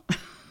well.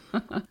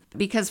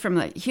 Because from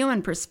the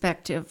human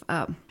perspective,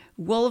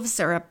 wolves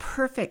are a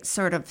perfect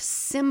sort of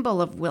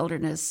symbol of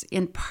wilderness,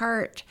 in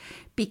part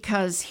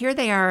because here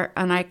they are,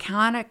 an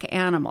iconic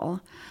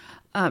animal.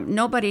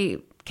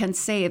 Nobody can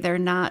say they're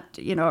not,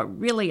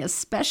 really a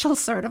special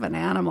sort of an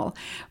animal,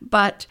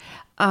 but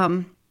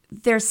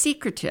they're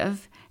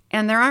secretive,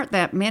 and there aren't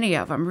that many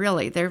of them,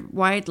 really. They're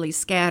widely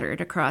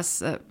scattered across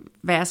the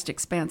vast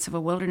expanse of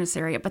a wilderness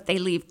area, but they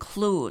leave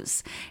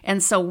clues.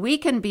 And so we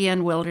can be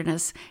in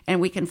wilderness,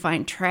 and we can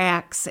find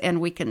tracks,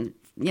 and we can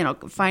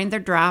find their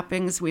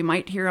droppings. We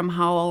might hear them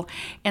howl.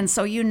 And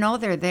so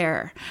they're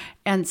there.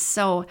 And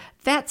so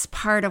that's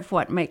part of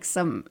what makes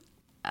them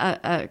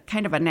a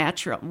kind of a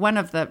natural, one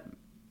of the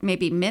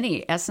maybe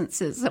many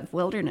essences of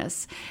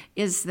wilderness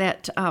is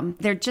that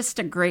they're just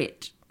a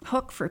great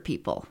hook for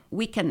people.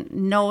 We can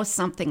know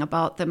something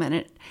about them,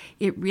 and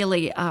it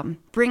really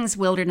brings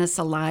wilderness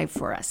alive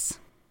for us.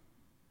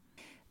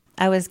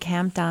 I was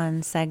camped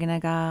on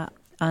Saginaw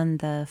on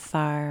the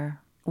far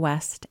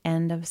west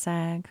end of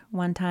Sag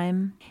one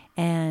time,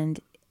 and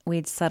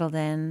we'd settled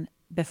in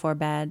before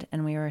bed,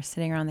 and we were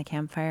sitting around the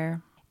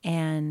campfire,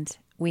 and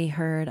we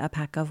heard a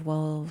pack of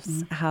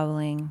wolves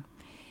howling.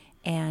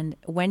 And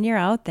when you're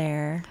out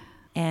there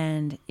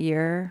and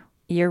you're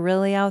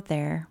really out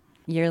there,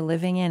 you're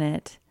living in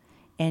it,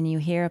 and you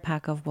hear a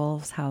pack of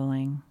wolves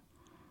howling.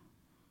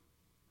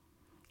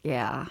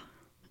 Yeah.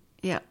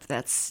 Yep,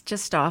 that's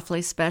just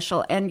awfully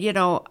special. And,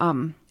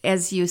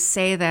 as you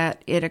say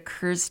that, it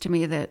occurs to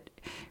me that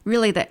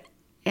really the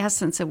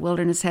essence of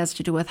wilderness has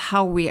to do with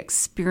how we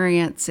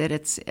experience it.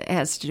 It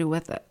has to do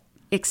with the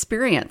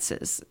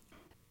experiences.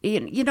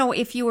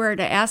 If you were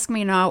to ask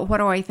me now, what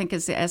do I think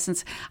is the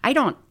essence? I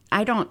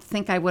don't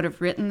think I would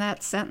have written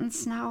that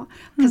sentence now,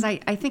 because I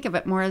think of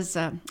it more as,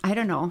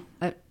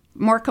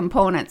 more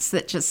components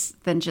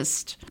than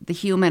just the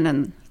human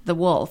and the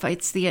wolf.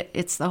 It's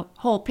the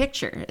whole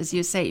picture. As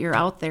you say, you're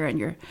out there and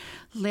you're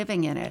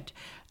living in it.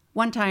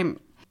 One time,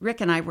 Rick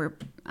and I were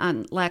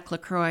on Lac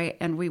LaCroix,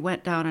 and we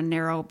went down a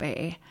narrow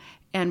bay,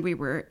 and we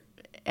were,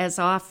 as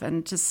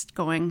often, just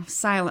going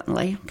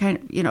silently,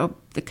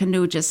 the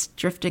canoe just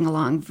drifting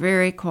along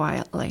very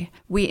quietly.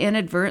 We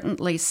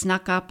inadvertently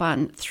snuck up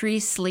on 3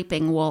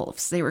 sleeping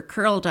wolves. They were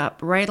curled up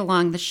right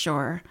along the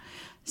shore.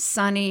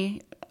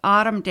 Sunny,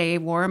 autumn day,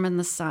 warm in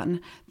the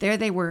sun. There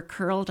they were,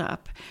 curled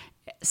up.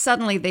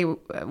 Suddenly they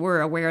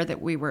were aware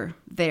that we were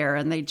there,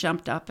 and they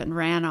jumped up and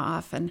ran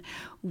off. And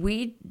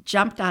we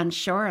jumped on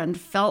shore and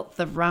felt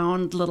the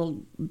round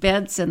little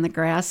beds in the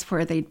grass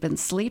where they'd been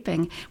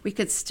sleeping. We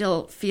could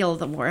still feel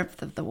the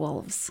warmth of the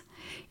wolves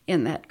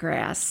in that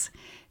grass.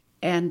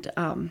 And,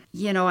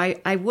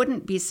 I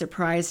wouldn't be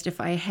surprised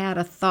if I had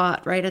a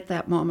thought right at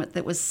that moment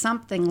that was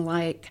something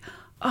like,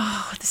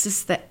 oh, this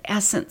is the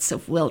essence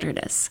of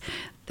wilderness,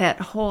 that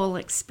whole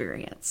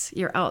experience.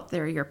 You're out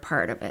there, you're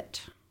part of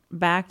it.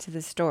 Back to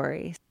the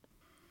story.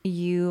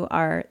 You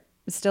are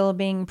still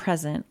being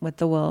present with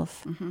the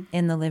wolf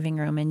in the living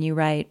room, and you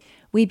write,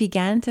 "We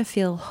began to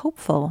feel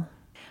hopeful.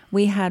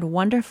 We had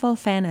wonderful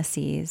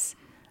fantasies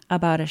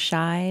about a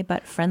shy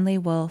but friendly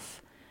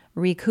wolf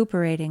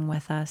recuperating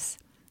with us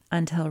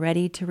until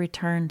ready to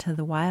return to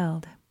the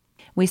wild.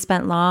 We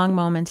spent long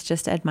moments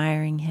just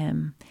admiring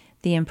him,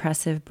 the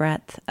impressive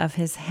breadth of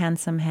his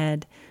handsome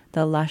head,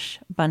 the lush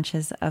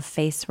bunches of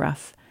face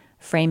ruff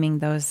framing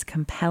those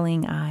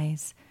compelling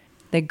eyes,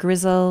 the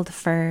grizzled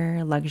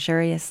fur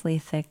luxuriously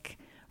thick,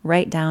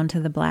 right down to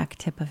the black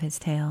tip of his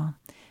tail.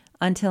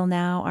 Until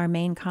now, our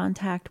main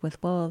contact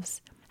with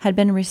wolves had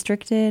been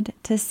restricted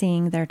to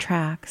seeing their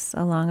tracks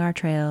along our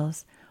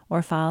trails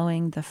or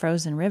following the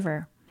frozen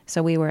river,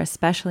 so we were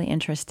especially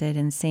interested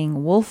in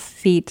seeing wolf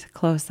feet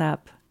close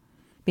up.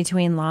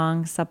 Between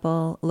long,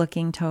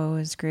 supple-looking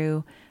toes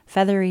grew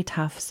feathery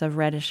tufts of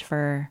reddish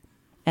fur,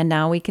 and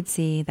now we could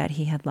see that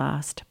he had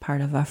lost part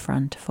of a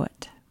front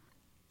foot."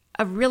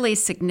 A really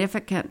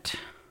significant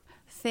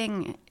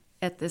thing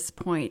at this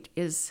point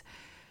is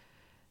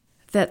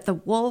that the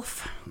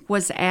wolf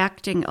was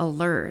acting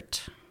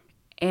alert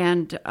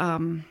and,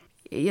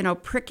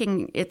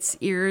 pricking its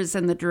ears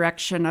in the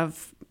direction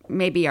of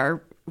maybe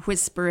our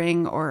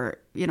whispering or,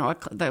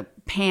 the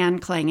pan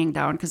clanging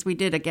down, because we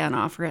did again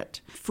offer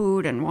it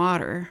food and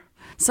water.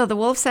 So the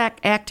wolf's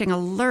acting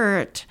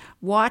alert,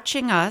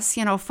 watching us,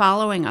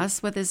 following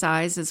us with his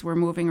eyes as we're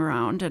moving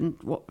around and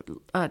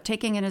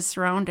taking in his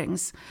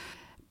surroundings.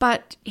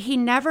 But he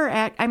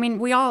never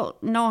we all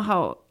know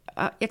how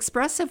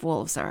expressive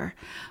wolves are.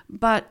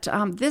 But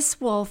this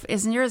wolf,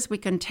 as near as we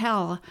can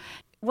tell,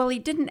 he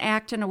didn't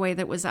act in a way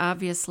that was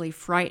obviously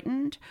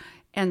frightened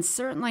and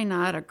certainly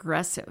not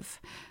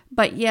aggressive,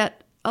 but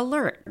yet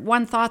alert.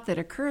 One thought that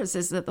occurs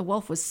is that the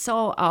wolf was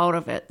so out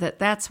of it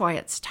that's why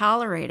it's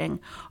tolerating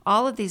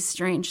all of these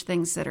strange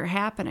things that are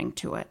happening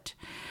to it.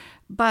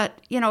 But,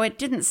 it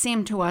didn't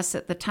seem to us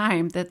at the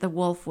time that the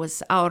wolf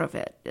was out of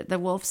it. The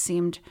wolf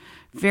seemed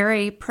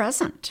very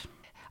present.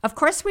 Of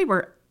course, we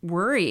were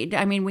worried.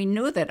 We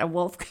knew that a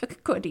wolf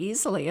could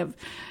easily have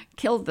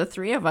killed the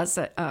 3 of us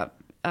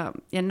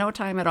in no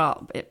time at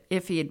all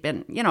if he had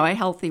been, a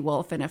healthy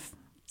wolf, and if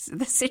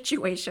the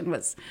situation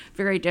was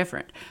very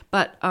different.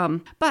 But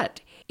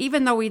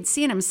even though we'd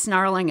seen him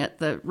snarling at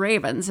the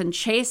ravens and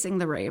chasing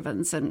the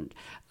ravens, and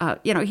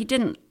he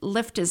didn't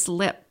lift his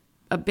lip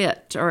a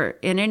bit or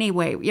in any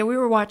way. We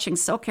were watching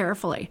so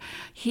carefully.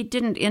 He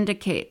didn't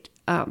indicate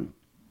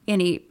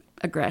any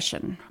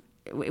aggression.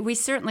 We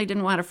certainly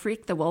didn't want to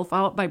freak the wolf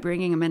out by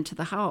bringing him into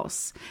the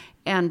house.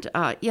 And,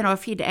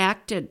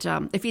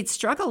 if he'd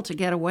struggled to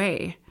get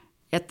away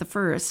at the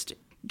first,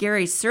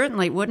 Gary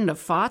certainly wouldn't have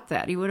fought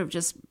that. He would have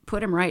just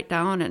put him right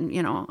down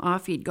and,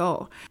 off he'd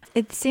go.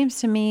 It seems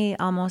to me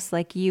almost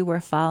like you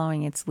were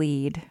following its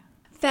lead.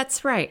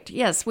 That's right.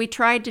 Yes, we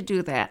tried to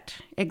do that.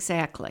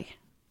 Exactly.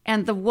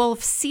 And the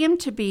wolf seemed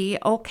to be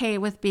okay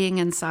with being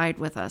inside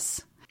with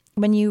us.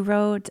 When you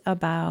wrote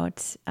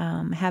about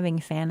having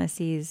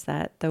fantasies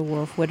that the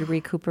wolf would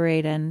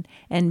recuperate and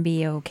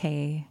be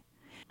okay,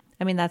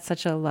 I mean, that's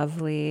such a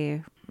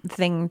lovely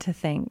thing to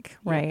think,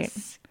 right?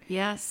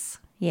 Yes.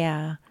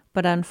 Yeah.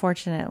 But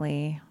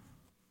unfortunately,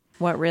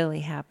 what really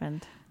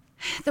happened?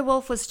 The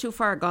wolf was too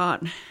far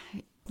gone.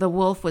 The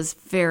wolf was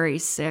very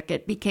sick.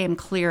 It became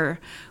clear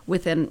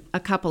within a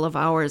couple of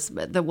hours.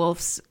 The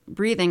wolf's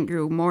breathing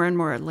grew more and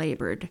more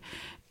labored.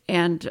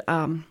 And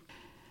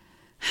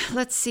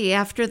let's see,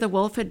 after the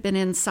wolf had been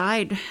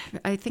inside,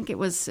 I think it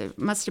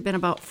must have been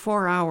about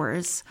 4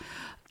 hours,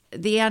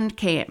 the end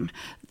came.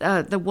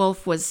 The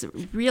wolf was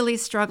really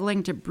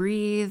struggling to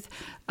breathe.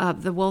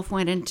 The wolf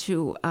went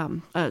into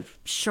a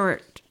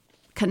short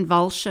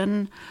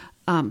convulsion,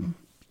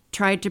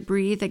 tried to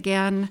breathe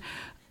again.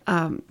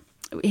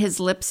 His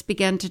lips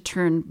began to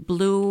turn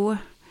blue.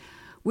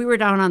 We were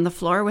down on the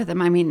floor with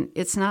him. I mean,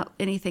 it's not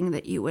anything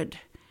that you would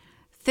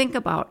think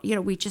about.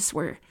 We just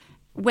were,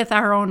 with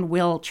our own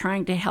will,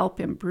 trying to help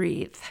him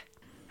breathe.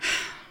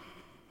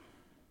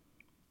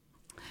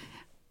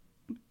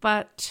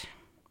 But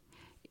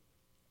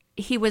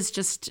he was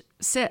just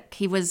sick.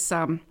 He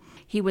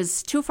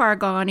was too far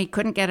gone. He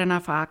couldn't get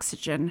enough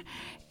oxygen.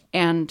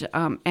 And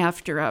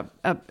after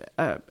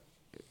a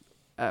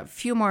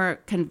few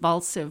more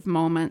convulsive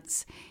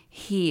moments,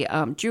 he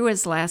drew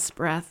his last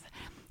breath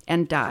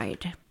and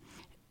died.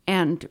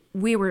 And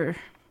we were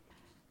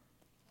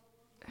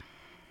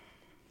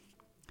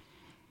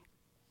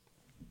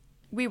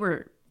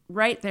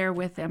right there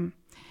with him.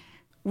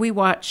 We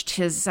watched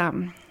his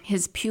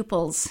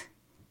pupils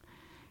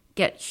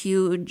get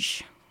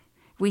huge.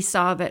 We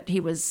saw that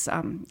he was,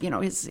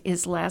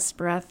 his last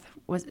breath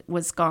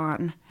was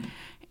gone,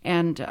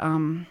 and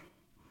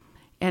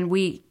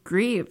we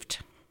grieved.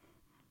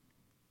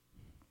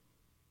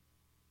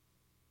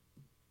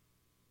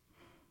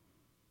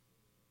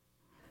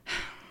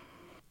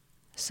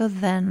 So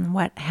then,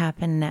 what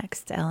happened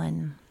next,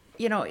 Ellen?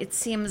 It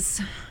seems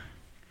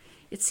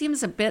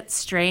a bit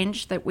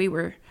strange that we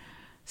were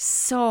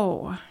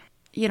so,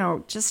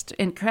 just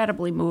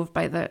incredibly moved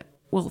by the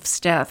wolf's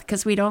death,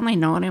 because we'd only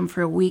known him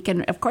for a week,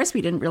 and of course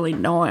we didn't really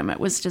know him. It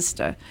was just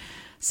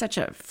such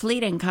a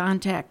fleeting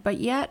contact, but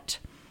yet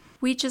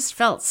we just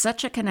felt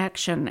such a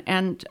connection.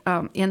 And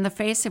in the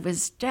face of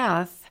his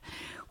death,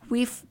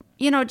 we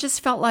just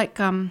felt like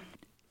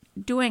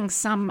doing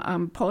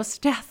some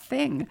post-death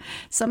thing,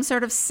 some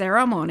sort of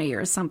ceremony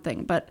or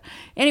something. But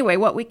anyway,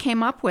 what we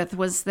came up with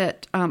was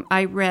that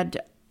I read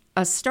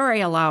a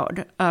story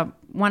aloud,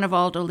 one of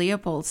Aldo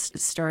Leopold's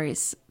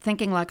stories,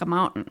 Thinking Like a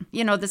Mountain.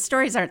 The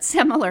stories aren't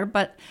similar,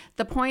 but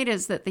the point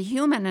is that the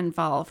human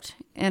involved,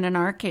 and in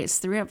our case,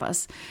 3 of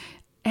us,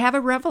 have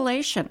a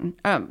revelation.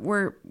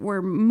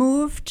 We're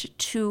moved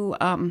to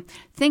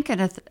think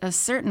in a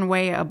certain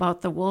way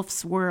about the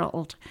wolf's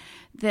world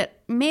that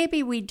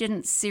maybe we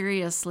didn't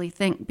seriously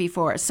think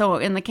before. So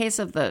in the case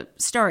of the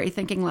story,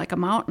 Thinking Like a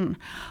Mountain,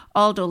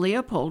 Aldo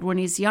Leopold, when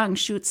he's young,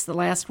 shoots the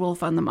last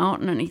wolf on the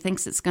mountain, and he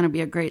thinks it's going to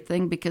be a great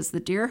thing because the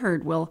deer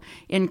herd will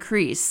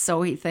increase,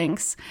 so he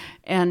thinks.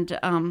 And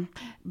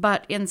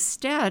but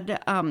instead,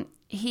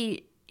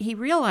 he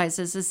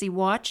realizes as he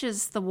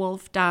watches the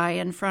wolf die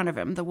in front of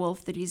him, the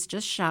wolf that he's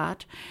just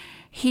shot,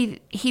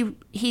 he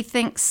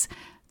thinks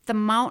the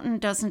mountain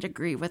doesn't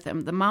agree with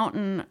him. The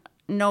mountain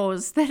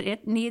knows that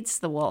it needs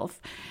the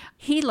wolf.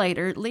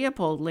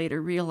 Leopold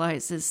later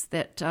realizes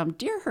that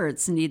deer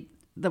herds need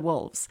the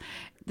wolves.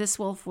 This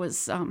wolf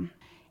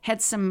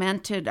had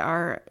cemented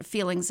our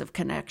feelings of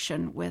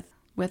connection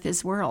with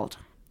his world.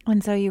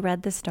 And so you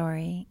read the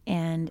story,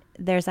 and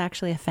there's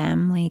actually a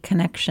family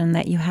connection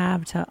that you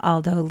have to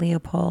Aldo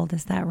Leopold.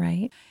 Is that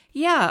right?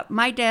 Yeah,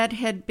 my dad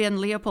had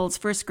been Leopold's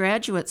first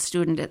graduate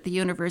student at the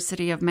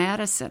University of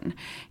Madison,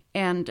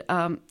 and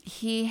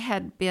he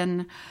had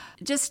been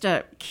just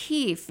a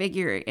key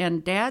figure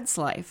in Dad's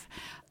life.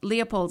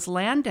 Leopold's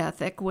land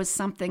ethic was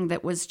something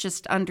that was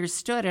just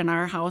understood in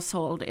our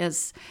household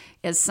as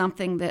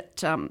something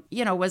that,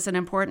 was an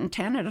important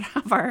tenet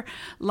of our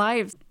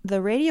lives.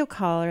 The radio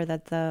collar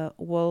that the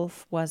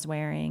wolf was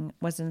wearing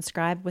was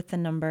inscribed with the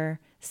number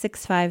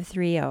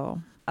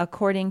 6530.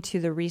 According to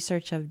the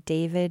research of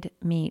David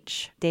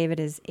Meach, David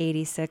is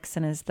 86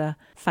 and is the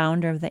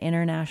founder of the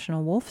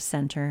International Wolf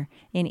Center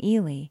in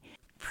Ely.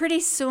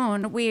 pretty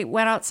soon we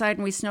went outside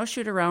and we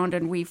snowshoed around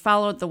and we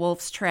followed the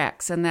wolf's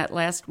tracks in that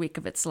last week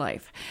of its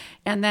life.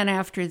 And then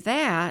after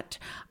that,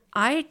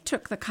 I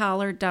took the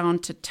collar down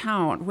to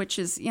town, which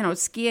is,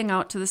 skiing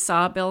out to the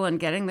Sawbill and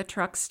getting the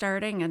truck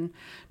starting and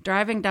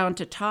driving down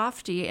to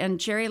Tofte. And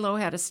Jerry Lowe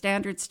had a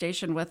standard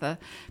station with a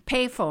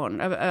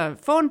payphone, a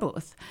phone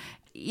booth.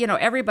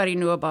 Everybody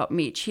knew about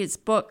Meech. His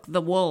book,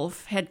 The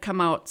Wolf, had come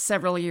out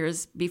several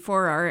years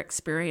before our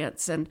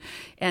experience. And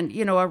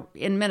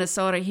in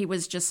Minnesota, he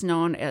was just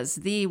known as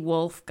the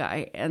wolf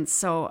guy. And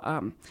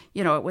so,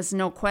 it was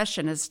no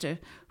question as to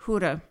who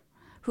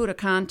to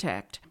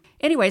contact.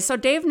 Anyway, so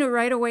Dave knew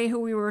right away who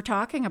we were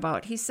talking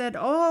about. He said,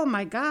 "Oh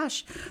my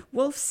gosh,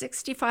 Wolf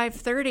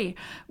 6530.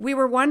 We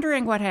were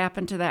wondering what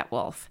happened to that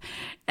wolf."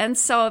 And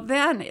so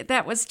then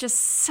that was just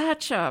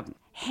such a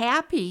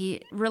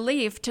happy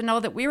relief to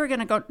know that we were going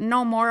to go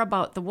know more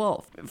about the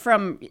wolf.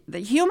 From the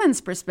human's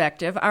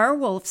perspective, our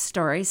wolf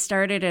story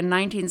started in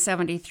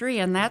 1973,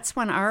 and that's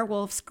when our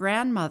wolf's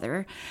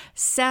grandmother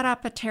set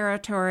up a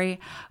territory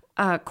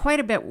quite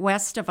a bit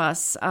west of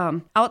us,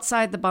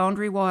 outside the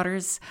boundary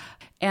waters.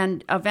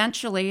 And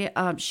eventually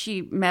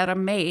she met a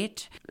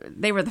mate.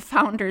 They were the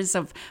founders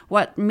of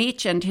what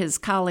Meech and his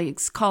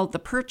colleagues called the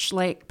Perch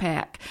Lake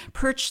Pack.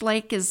 Perch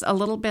Lake is a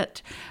little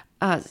bit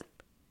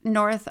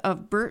north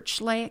of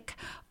Birch Lake,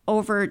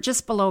 over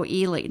just below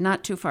Ely,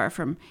 not too far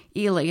from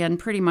Ely, and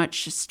pretty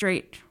much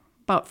straight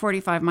about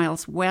 45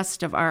 miles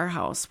west of our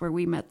house where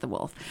we met the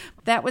wolf.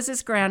 That was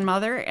his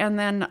grandmother, and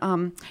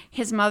then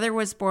his mother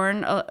was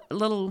born a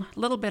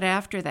little bit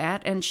after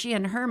that, and she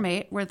and her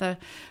mate were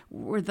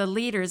the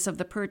leaders of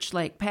the Perch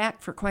Lake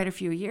Pack for quite a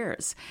few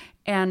years.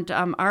 And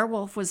our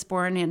wolf was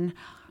born in,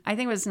 I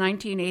think it was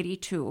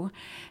 1982,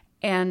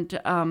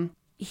 and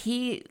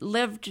he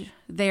lived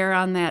there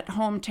on that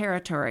home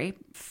territory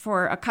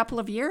for a couple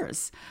of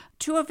years.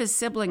 Two of his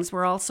siblings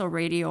were also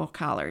radio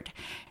collared.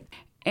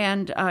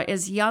 And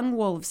as young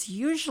wolves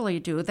usually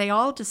do, they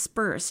all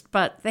dispersed,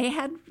 but they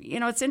had,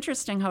 it's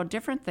interesting how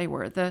different they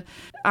were.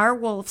 Our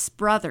wolf's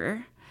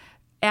brother,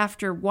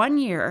 after 1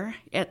 year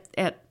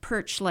at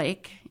Perch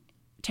Lake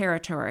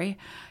territory,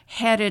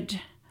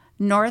 headed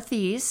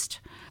northeast.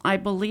 I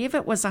believe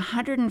it was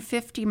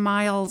 150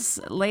 miles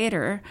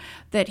later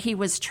that he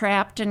was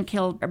trapped and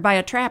killed by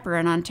a trapper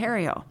in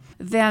Ontario.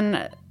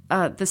 Then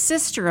the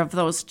sister of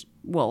those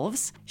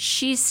wolves,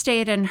 she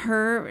stayed in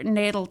her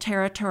natal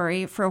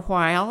territory for a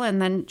while,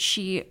 and then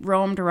she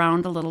roamed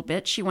around a little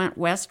bit. She went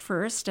west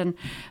first and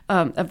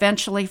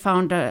eventually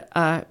found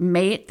a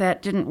mate.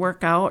 That didn't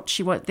work out.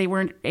 They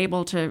weren't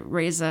able to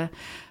raise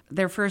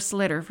their first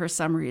litter for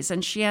some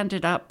reason. She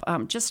ended up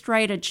just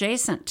right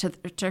adjacent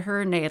to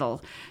her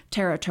natal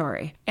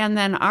territory. And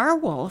then our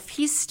wolf,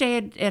 he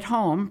stayed at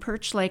home,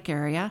 Perch Lake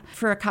area,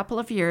 for a couple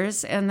of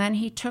years, and then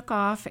he took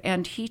off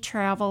and he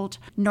traveled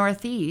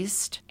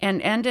northeast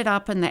and ended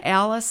up in the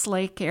Alice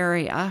Lake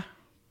area.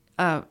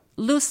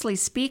 Loosely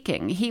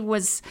speaking, he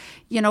was,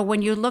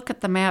 when you look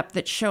at the map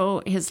that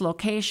show his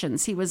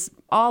locations, he was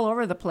all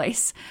over the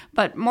place,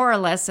 but more or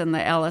less in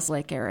the Alice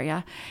Lake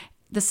area.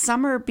 The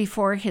summer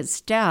before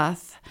his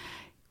death,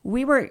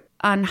 we were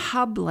on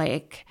Hub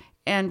Lake,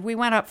 and we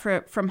went up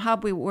from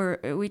Hub.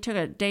 We took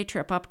a day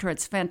trip up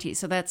towards Fenty,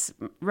 so that's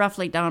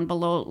roughly down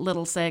below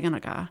Little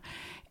Saginaw.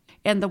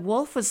 And the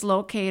wolf was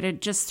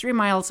located just 3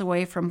 miles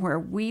away from where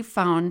we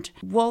found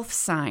wolf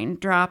sign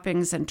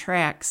droppings and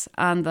tracks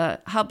on the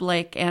Hub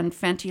Lake and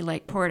Fenty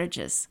Lake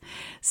portages.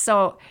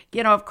 So,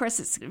 of course,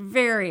 it's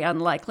very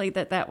unlikely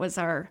that was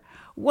our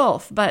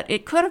wolf, but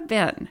it could have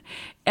been.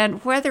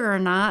 And whether or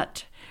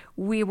not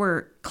we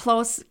were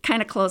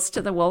kind of close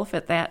to the wolf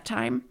at that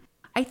time,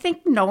 I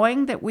think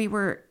knowing that we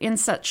were in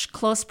such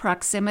close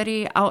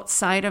proximity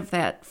outside of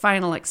that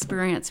final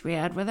experience we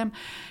had with him,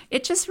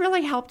 it just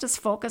really helped us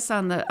focus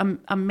on the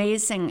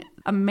amazing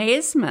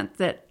amazement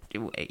that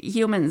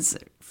humans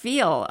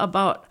feel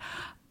about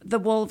the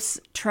wolves'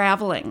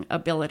 traveling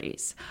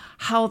abilities,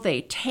 how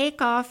they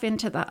take off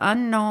into the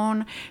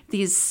unknown.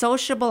 These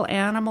sociable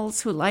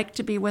animals who like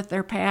to be with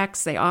their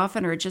packs, they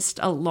often are just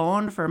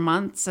alone for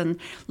months and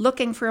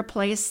looking for a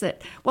place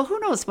that, well, who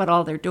knows what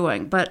all they're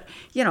doing. But,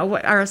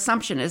 what our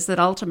assumption is that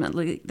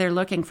ultimately they're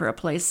looking for a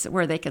place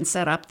where they can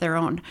set up their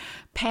own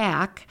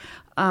pack,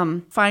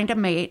 find a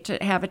mate, to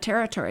have a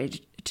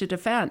territory to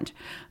defend.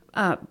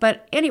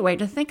 But anyway,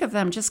 to think of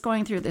them just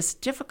going through this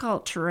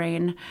difficult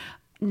terrain,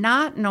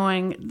 not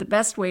knowing the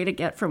best way to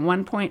get from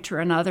one point to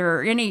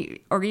another,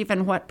 or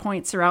even what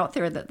points are out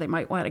there that they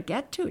might want to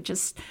get to,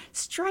 just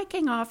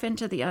striking off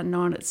into the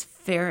unknown, it's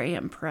very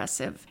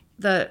impressive.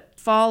 The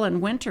fall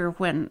and winter,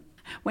 when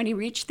he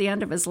reached the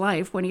end of his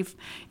life, when he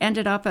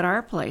ended up at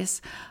our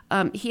place,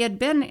 he had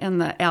been in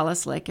the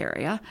Alice Lake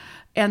area,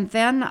 and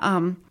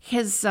then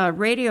his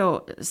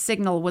radio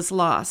signal was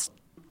lost.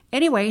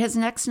 Anyway, his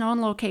next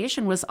known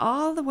location was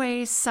all the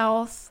way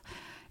south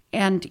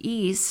and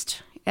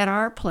east at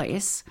our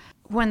place.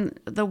 When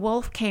the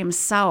wolf came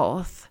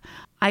south,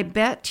 I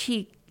bet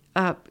he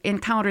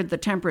encountered the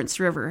Temperance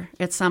River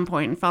at some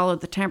point and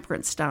followed the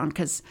Temperance down,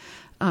 because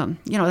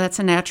that's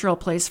a natural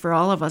place for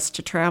all of us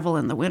to travel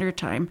in the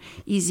wintertime,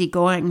 easy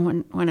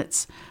going when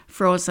it's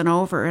frozen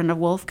over, and a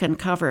wolf can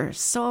cover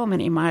so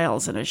many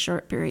miles in a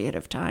short period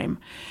of time.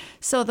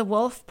 So the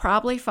wolf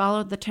probably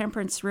followed the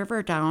Temperance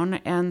River down,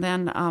 and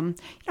then,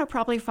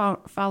 probably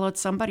followed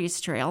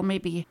somebody's trail,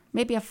 maybe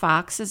a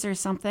fox's or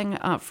something,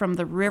 from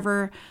the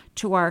river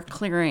to our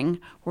clearing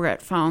where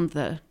it found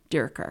the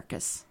deer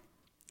carcass.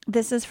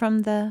 This is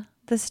from the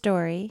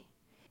story.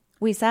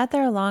 We sat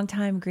there a long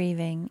time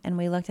grieving, and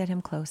we looked at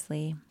him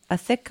closely. A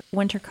thick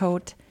winter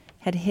coat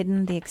had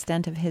hidden the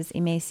extent of his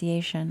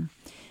emaciation.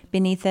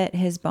 Beneath it,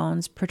 his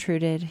bones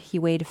protruded. He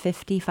weighed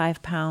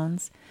 55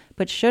 pounds,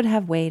 but should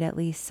have weighed at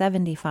least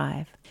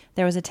 75.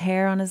 There was a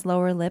tear on his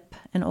lower lip,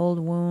 an old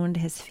wound.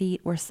 His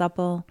feet were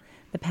supple,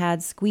 the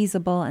pads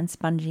squeezable and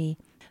spongy.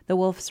 The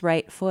wolf's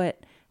right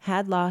foot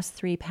had lost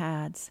 3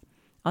 pads.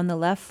 On the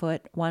left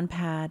foot, 1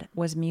 pad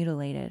was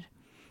mutilated.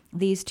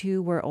 These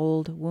 2 were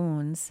old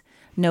wounds,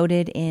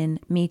 noted in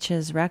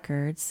Meach's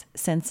records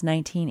since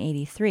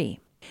 1983.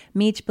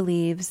 Meach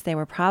believes they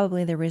were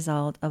probably the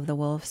result of the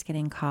wolves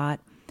getting caught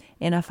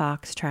in a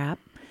fox trap,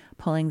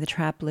 pulling the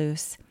trap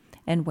loose,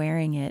 and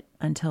wearing it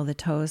until the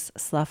toes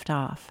sloughed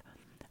off.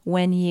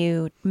 When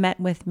you met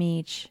with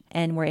Meach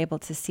and were able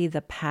to see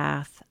the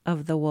path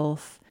of the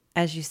wolf,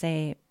 as you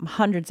say,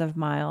 hundreds of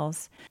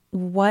miles,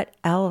 what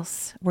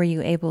else were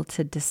you able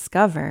to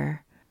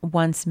discover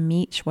once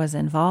Meach was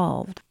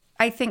involved?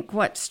 I think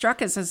what struck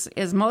us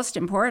as most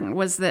important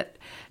was that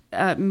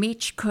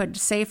Meach could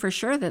say for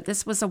sure that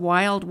this was a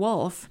wild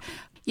wolf.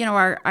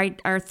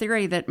 Our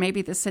theory that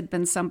maybe this had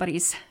been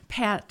somebody's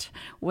pet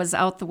was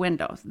out the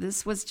window.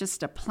 This was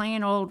just a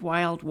plain old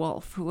wild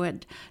wolf who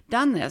had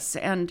done this.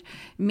 And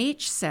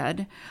Meach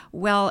said,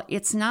 well,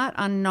 it's not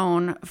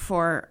unknown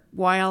for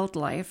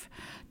wildlife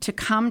to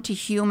come to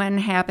human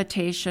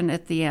habitation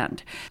at the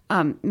end.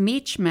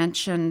 Meach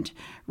mentioned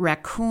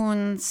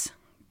raccoons,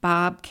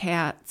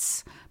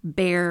 bobcats,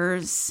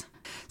 bears.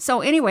 So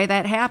anyway,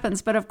 that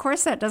happens, but of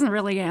course that doesn't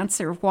really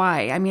answer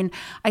why. I mean,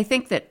 I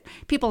think that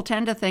people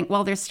tend to think,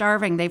 well, they're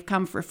starving, they've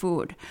come for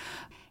food.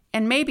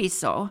 And maybe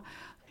so.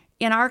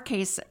 In our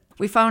case,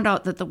 we found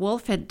out that the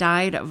wolf had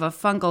died of a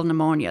fungal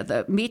pneumonia.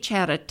 The Meach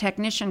had a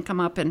technician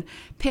come up and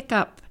pick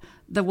up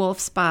the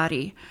wolf's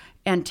body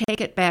and take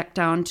it back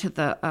down to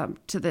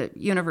the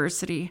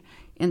university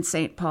in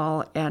St.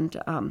 Paul, and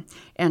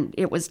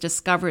it was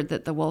discovered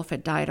that the wolf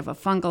had died of a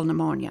fungal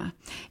pneumonia.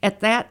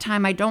 At that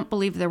time, I don't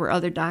believe there were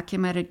other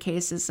documented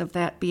cases of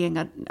that being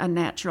a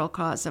natural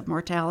cause of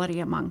mortality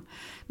among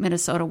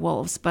Minnesota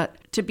wolves, but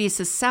to be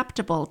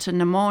susceptible to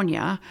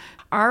pneumonia,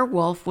 our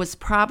wolf was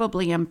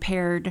probably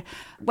impaired.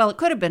 Well, it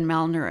could have been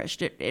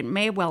malnourished. It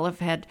may well have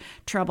had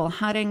trouble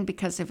hunting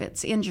because of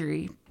its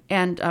injury,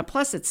 and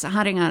plus it's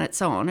hunting on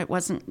its own. It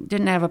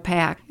didn't have a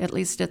pack, at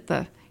least at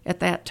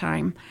that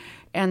time.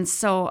 And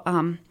so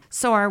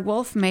our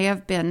wolf may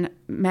have been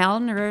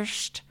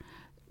malnourished,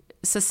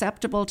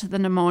 susceptible to the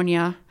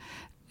pneumonia,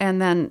 and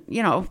then,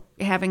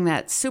 having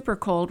that super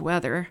cold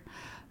weather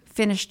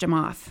finished him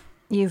off.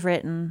 You've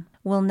written,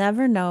 we'll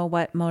never know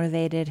what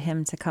motivated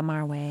him to come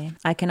our way.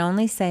 I can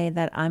only say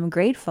that I'm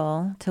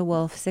grateful to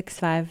Wolf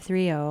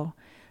 6530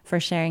 for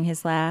sharing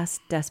his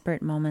last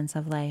desperate moments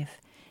of life.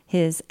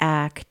 His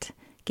act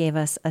gave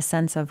us a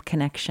sense of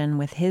connection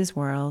with his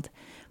world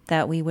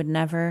that we would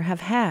never have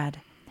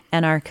had.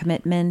 And our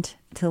commitment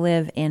to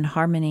live in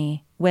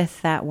harmony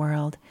with that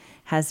world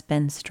has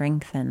been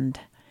strengthened.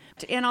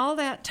 In all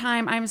that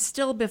time, I'm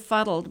still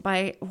befuddled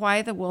by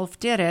why the wolf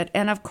did it.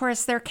 And of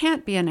course, there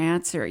can't be an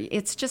answer.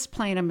 It's just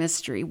plain a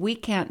mystery. We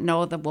can't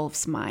know the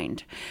wolf's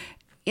mind.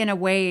 In a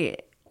way,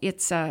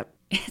 it's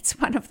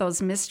one of those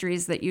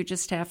mysteries that you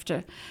just have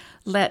to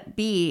let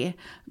be,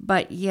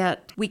 but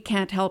yet we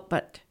can't help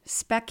but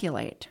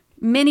speculate.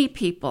 Many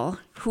people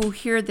who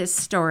hear this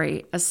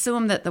story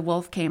assume that the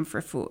wolf came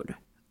for food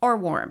or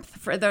warmth.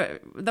 For the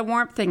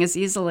warmth thing is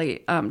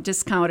easily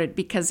discounted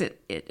because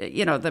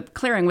the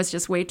clearing was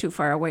just way too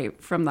far away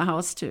from the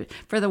house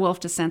for the wolf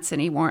to sense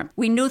any warmth.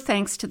 We knew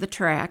thanks to the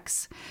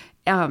tracks,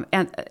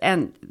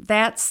 and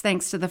that's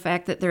thanks to the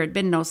fact that there had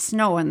been no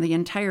snow and the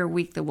entire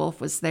week the wolf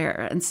was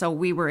there. And so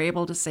we were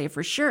able to say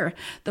for sure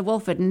the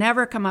wolf had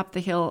never come up the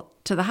hill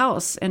to the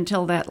house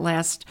until that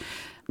last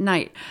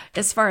night.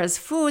 As far as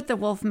food, the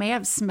wolf may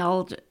have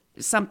smelled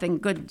something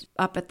good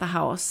up at the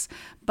house,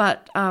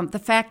 but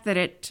the fact that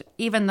it,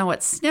 even though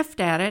it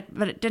sniffed at it,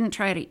 but it didn't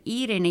try to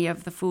eat any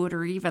of the food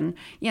or even,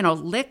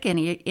 lick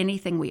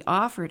anything we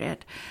offered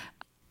it,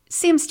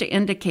 seems to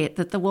indicate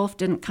that the wolf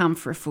didn't come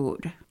for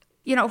food.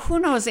 Who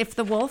knows if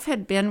the wolf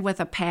had been with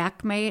a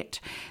pack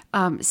mate,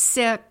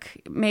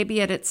 sick,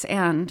 maybe at its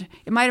end,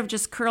 it might have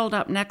just curled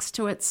up next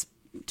to its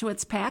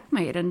pack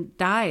mate and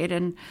died,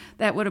 and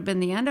that would have been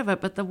the end of it.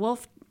 But the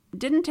wolf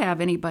didn't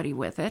have anybody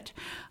with it.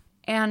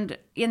 And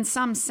in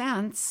some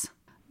sense,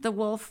 the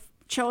wolf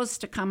chose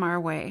to come our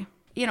way.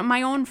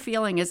 My own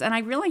feeling is, and I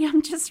really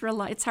am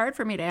it's hard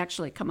for me to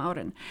actually come out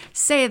and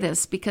say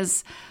this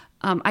because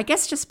I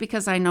guess just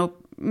because I know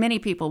many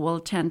people will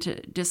tend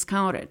to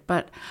discount it,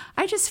 but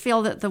I just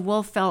feel that the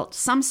wolf felt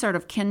some sort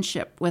of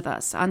kinship with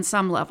us on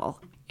some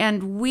level.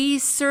 And we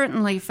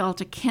certainly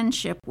felt a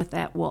kinship with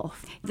that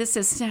wolf. This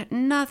is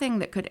nothing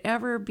that could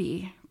ever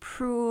be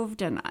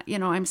proved, and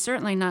I'm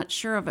certainly not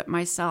sure of it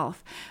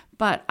myself.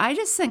 But I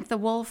just think the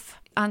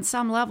wolf, on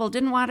some level,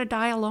 didn't want to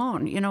die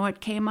alone.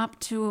 It came up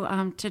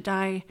to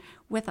die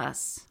with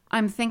us.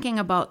 I'm thinking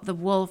about the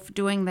wolf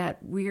doing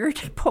that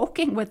weird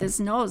poking with his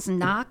nose,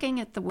 knocking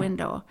at the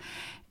window.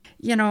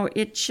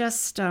 It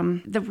just,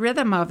 the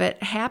rhythm of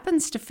it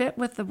happens to fit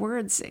with the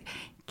words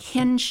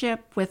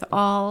kinship with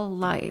all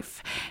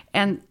life.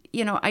 And,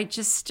 I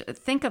just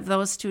think of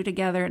those two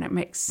together and it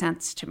makes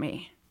sense to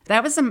me.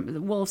 That was the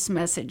wolf's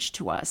message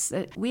to us,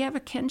 that we have a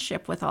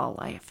kinship with all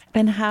life.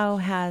 And how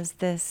has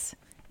this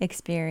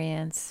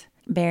experience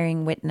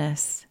bearing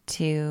witness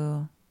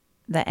to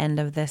the end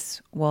of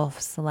this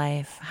wolf's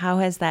life, how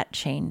has that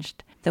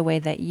changed the way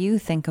that you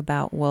think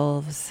about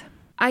wolves?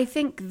 I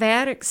think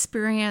that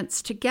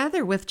experience,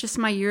 together with just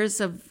my years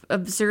of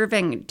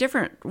observing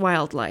different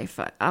wildlife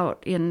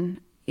out in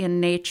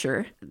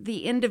nature,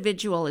 the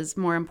individual is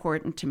more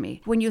important to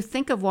me. When you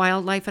think of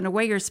wildlife, in a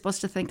way, you're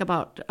supposed to think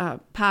about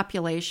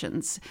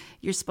populations.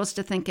 You're supposed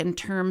to think in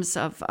terms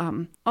of,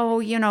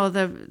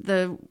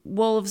 the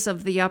wolves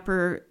of the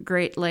upper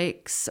Great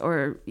Lakes,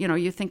 or,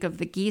 you think of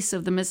the geese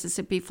of the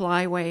Mississippi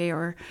Flyway,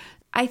 or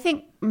I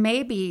think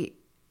maybe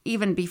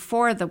even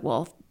before the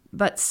wolf,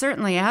 but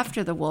certainly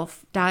after the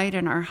wolf died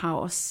in our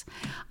house,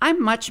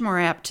 I'm much more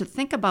apt to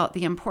think about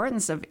the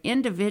importance of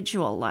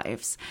individual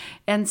lives.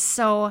 And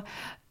so,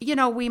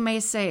 we may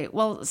say,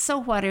 well, so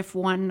what if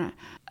one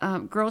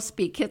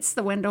grosbeak hits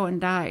the window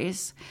and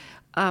dies?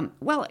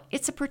 Well,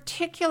 it's a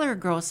particular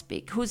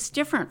grosbeak who's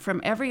different from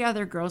every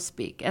other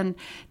grosbeak and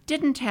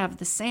didn't have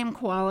the same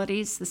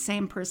qualities, the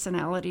same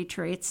personality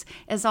traits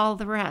as all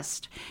the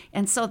rest.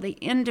 And so the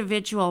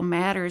individual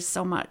matters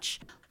so much.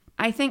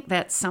 I think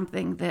that's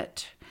something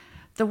that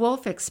the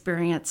wolf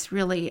experience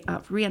really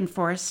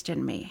reinforced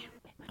in me.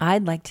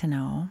 I'd like to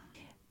know,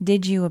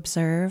 did you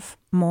observe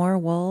more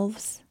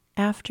wolves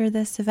after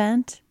this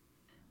event?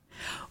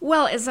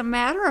 Well, as a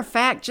matter of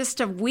fact, just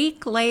a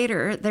week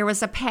later, there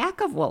was a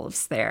pack of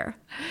wolves there.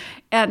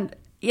 And,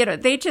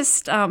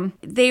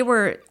 they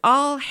were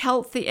all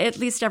healthy, at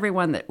least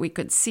everyone that we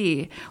could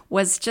see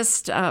was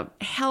just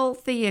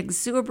healthy,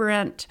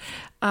 exuberant,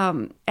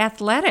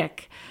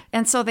 athletic.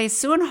 And so they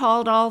soon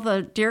hauled all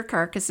the deer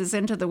carcasses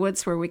into the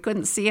woods where we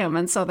couldn't see them.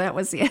 And so that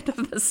was the end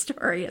of the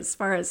story as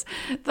far as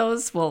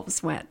those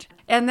wolves went.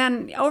 And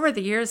then over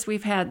the years,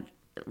 we've had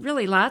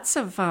really lots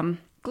of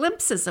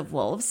glimpses of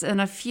wolves and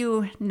a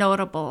few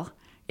notable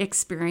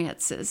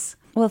experiences.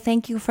 Well,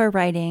 thank you for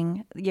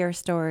writing your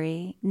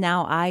story.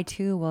 Now I,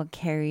 too, will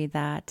carry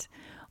that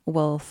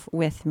wolf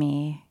with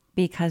me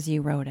because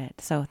you wrote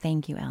it. So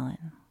thank you,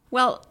 Ellen.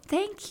 Well,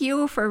 thank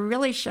you for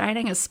really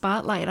shining a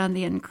spotlight on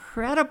the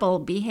incredible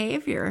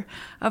behavior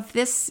of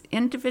this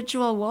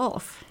individual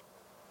wolf.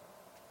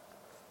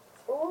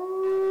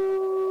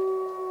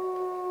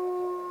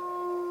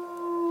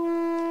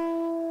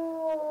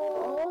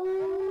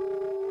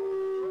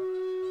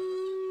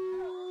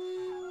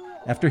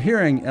 After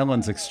hearing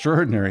Ellen's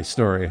extraordinary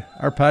story,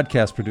 our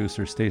podcast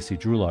producer, Stacy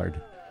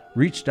Droulard,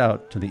 reached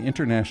out to the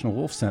International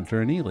Wolf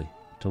Center in Ely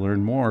to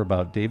learn more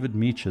about David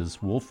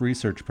Meach's Wolf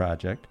Research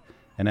Project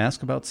and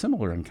ask about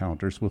similar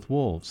encounters with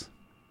wolves.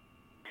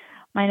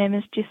 My name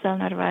is Giselle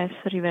Narvaez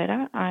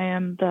Rivera. I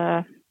am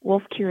the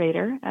wolf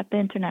curator at the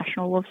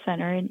International Wolf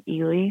Center in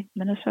Ely,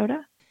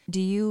 Minnesota.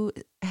 Do you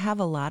have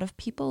a lot of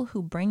people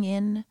who bring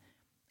in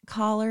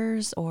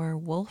collars or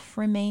wolf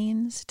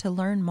remains to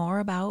learn more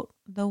about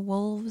the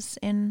wolves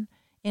in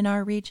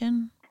our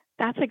region?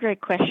 That's a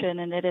great question,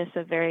 and it is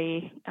a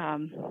very,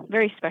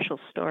 very special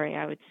story,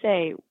 I would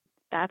say.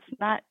 That's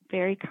not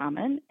very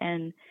common,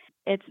 and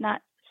it's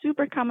not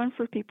super common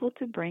for people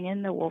to bring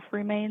in the wolf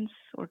remains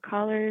or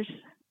collars.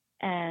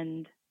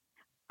 And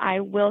I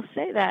will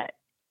say that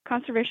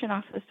conservation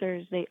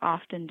officers, they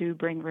often do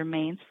bring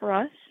remains for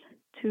us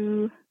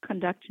to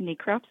conduct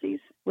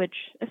necropsies, which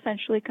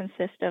essentially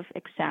consist of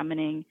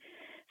examining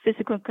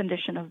physical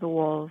condition of the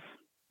wolf.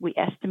 We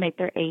estimate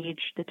their age,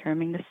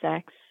 determine the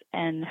sex,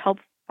 and help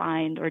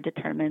find or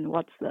determine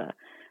what's the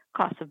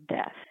cause of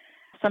death.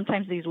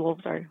 Sometimes these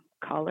wolves are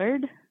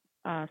collared,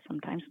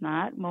 sometimes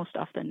not, most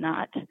often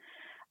not.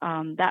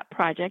 That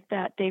project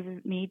that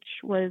David Meach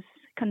was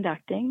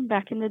conducting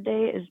back in the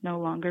day is no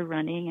longer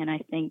running, and I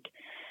think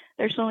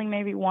there's only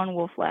maybe one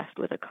wolf left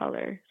with a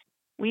collar.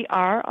 We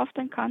are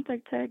often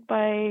contacted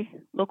by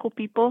local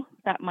people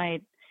that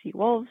might see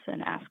wolves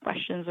and ask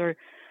questions or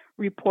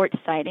report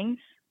sightings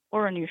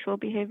or unusual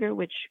behavior,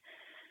 which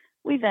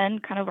we then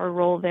our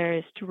role there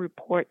is to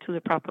report to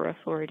the proper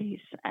authorities.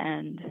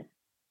 And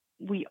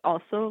we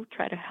also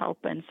try to help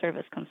and serve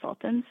as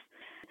consultants.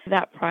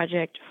 That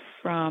project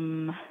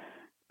from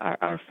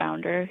our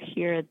founder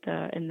here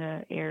in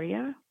the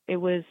area, it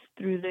was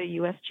through the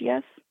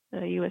USGS,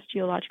 the U.S.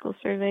 Geological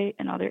Survey,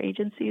 and other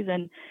agencies.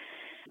 And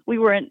we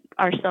weren't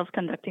ourselves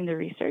conducting the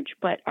research,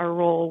 but our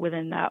role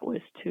within that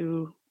was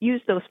to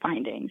use those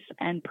findings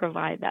and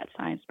provide that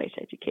science-based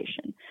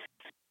education.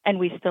 And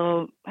we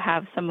still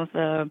have some of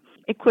the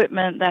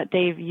equipment that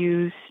Dave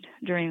used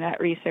during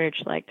that research,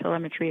 like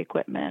telemetry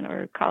equipment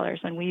or collars,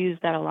 and we use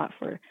that a lot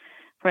for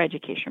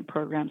education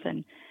programs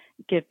and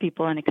give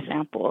people an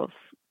example of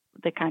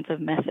the kinds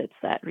of methods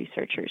that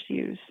researchers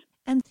use.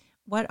 And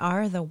what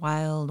are the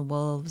wild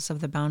wolves of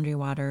the Boundary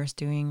Waters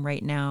doing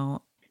right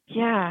now?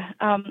 Yeah,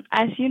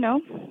 as you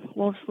know,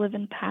 wolves live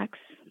in packs.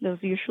 Those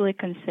usually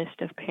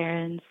consist of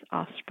parents,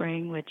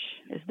 offspring, which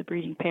is the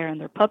breeding pair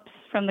and their pups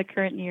from the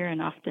current year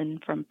and often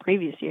from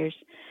previous years.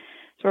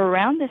 So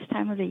around this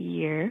time of the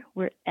year,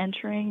 we're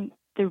entering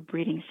the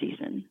breeding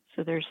season.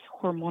 So there's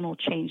hormonal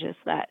changes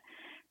that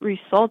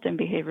result in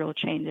behavioral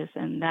changes,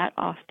 and that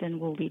often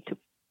will lead to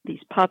these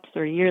pups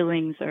or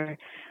yearlings or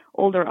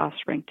older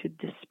offspring to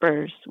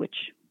disperse, which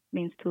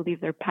means to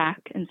leave their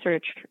pack in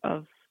search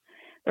of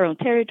their own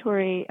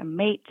territory, a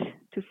mate,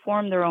 to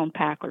form their own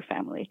pack or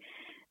family.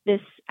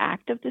 This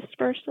act of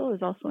dispersal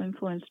is also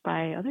influenced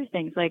by other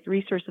things like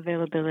resource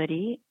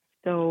availability.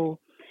 So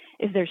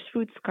if there's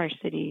food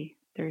scarcity,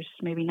 there's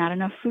maybe not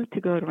enough food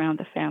to go around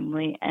the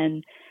family,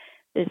 and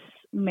this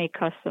may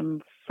cause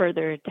some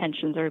further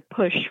tensions or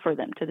push for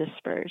them to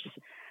disperse.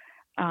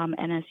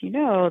 And as you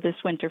know, this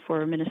winter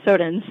for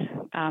Minnesotans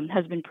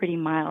has been pretty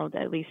mild,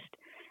 at least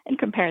in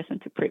comparison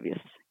to previous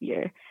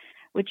year,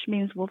 which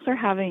means wolves are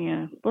having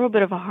a little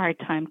bit of a hard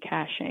time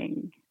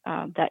caching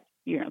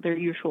their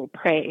usual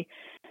prey.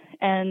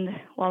 And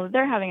while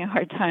they're having a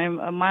hard time,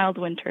 a mild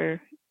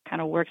winter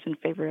kind of works in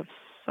favor of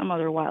some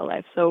other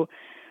wildlife. So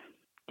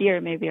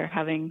deer maybe are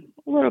having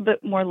a little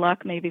bit more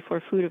luck, maybe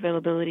for food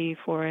availability,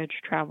 forage,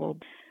 travel.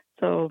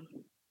 So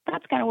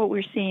that's kind of what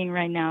we're seeing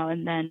right now.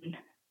 And then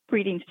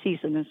breeding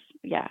season is,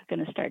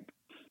 going to start.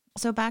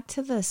 So back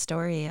to the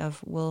story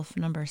of wolf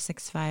number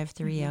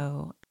 6530.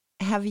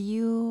 Mm-hmm. Have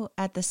you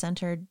at the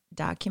center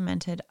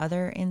documented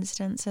other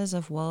instances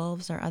of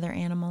wolves or other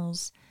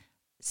animals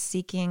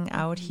seeking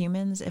out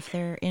humans if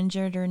they're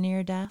injured or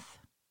near death?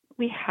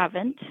 We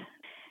haven't.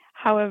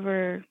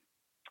 However,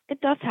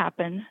 it does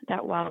happen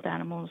that wild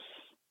animals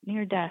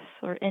near death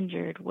or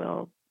injured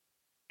will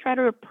try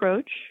to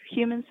approach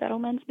human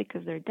settlements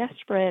because they're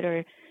desperate,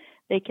 or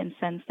they can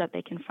sense that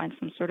they can find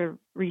some sort of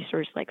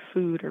resource like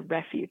food or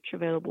refuge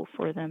available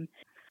for them.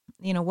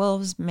 You know,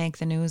 wolves make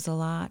the news a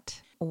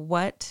lot.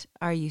 What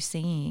are you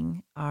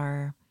seeing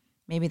are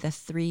maybe the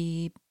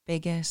three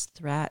biggest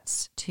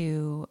threats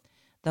to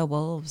the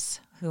wolves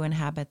who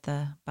inhabit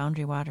the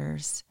Boundary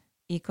Waters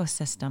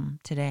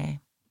ecosystem today?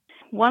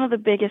 One of the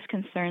biggest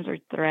concerns or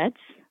threats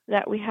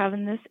that we have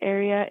in this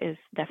area is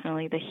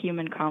definitely the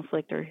human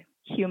conflict or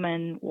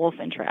human-wolf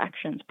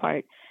interactions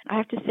part. I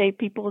have to say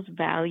people's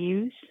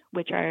values,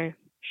 which are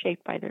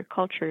shaped by their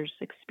cultures,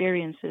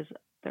 experiences,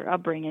 their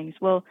upbringings,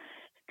 will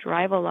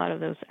drive a lot of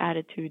those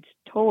attitudes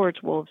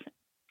towards wolves.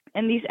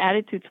 And these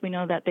attitudes, we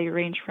know that they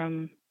range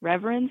from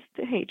reverence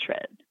to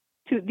hatred,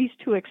 to these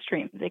two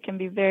extremes. They can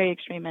be very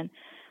extreme, and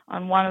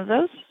on one of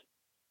those,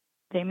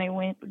 they may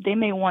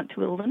want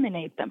to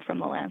eliminate them from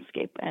the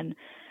landscape. And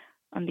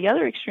on the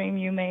other extreme,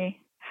 you may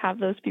have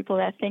those people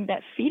that think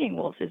that feeding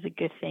wolves is a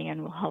good thing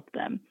and will help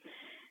them.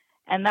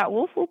 And that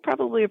wolf will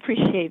probably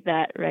appreciate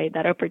that, right,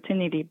 that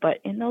opportunity. But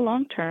in the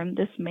long term,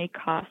 this may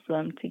cause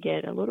them to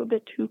get a little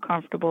bit too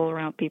comfortable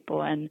around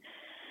people and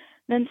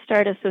then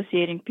start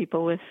associating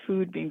people with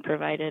food being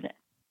provided.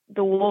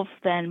 The wolf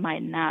then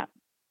might not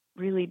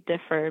really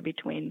differ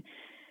between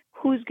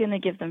who's going to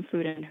give them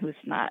food and who's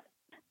not.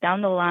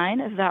 Down the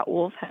line, if that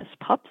wolf has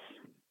pups,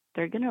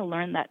 they're going to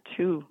learn that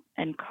too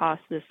and cause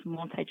this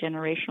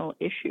multi-generational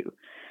issue.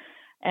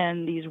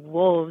 And these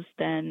wolves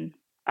then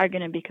are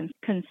going to be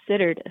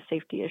considered a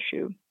safety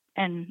issue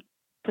and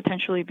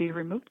potentially be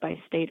removed by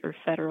state or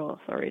federal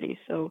authorities.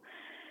 So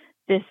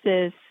this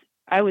is,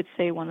 I would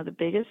say, one of the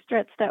biggest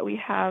threats that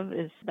we have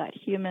is that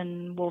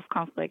human-wolf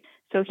conflict.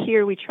 So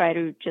here we try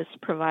to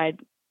just provide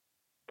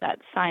that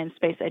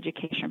science-based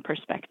education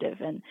perspective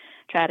and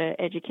try to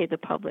educate the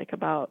public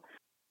about,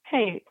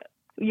 hey,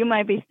 you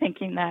might be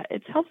thinking that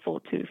it's helpful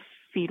to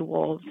feed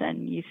wolves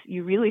and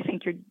you really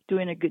think you're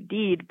doing a good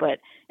deed, but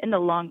in the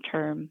long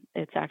term,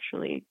 it's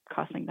actually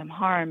causing them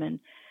harm, and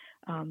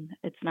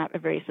it's not a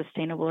very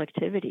sustainable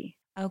activity.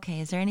 Okay,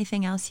 is there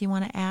anything else you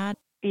want to add?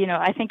 You know,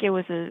 I think it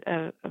was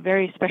a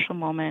very special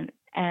moment,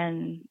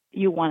 and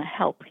you want to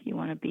help, you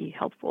want to be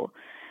helpful.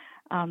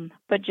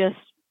 But just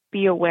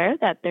be aware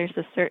that there's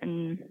a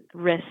certain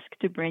risk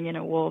to bring in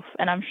a wolf,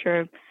 and I'm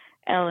sure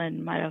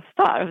Ellen might have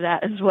thought of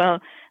that as well.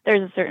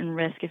 There's a certain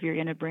risk if you're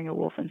going to bring a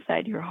wolf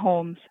inside your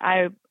homes.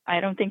 I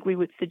don't think we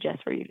would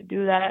suggest for you to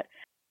do that.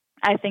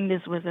 I think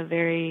this was a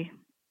very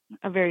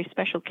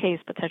special case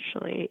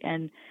potentially,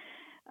 and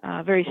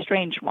a very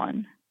strange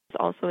one.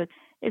 Also,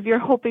 if you're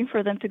hoping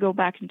for them to go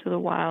back into the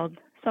wild,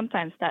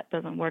 sometimes that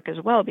doesn't work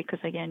as well because,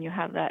 again, you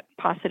have that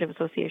positive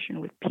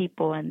association with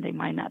people, and they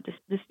might not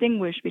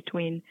distinguish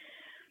between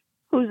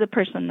who's the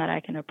person that I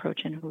can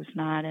approach and who's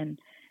not, and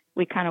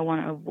we kind of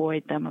want to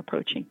avoid them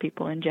approaching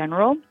people in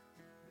general.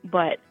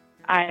 But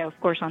I, of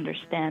course,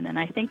 understand. And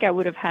I think I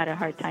would have had a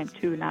hard time,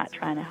 too, not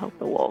trying to help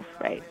the wolf,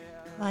 right?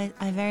 Well,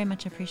 I very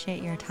much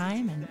appreciate your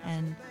time,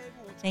 and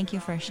thank you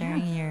for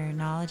sharing your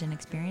knowledge and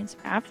experience.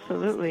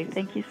 Absolutely.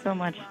 Thank you so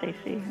much,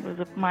 Stacy. It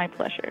was my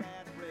pleasure.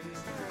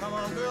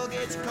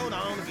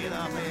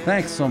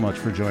 Thanks so much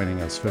for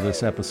joining us for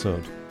this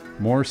episode.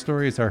 More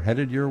stories are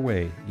headed your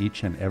way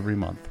each and every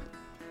month.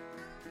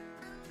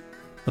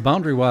 The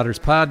Boundary Waters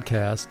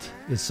podcast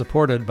is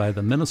supported by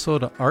the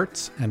Minnesota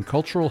Arts and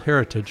Cultural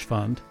Heritage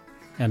Fund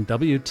and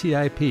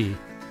WTIP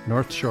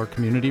North Shore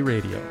Community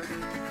Radio.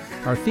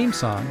 Our theme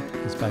song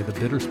is by the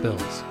Bitter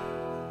Spills.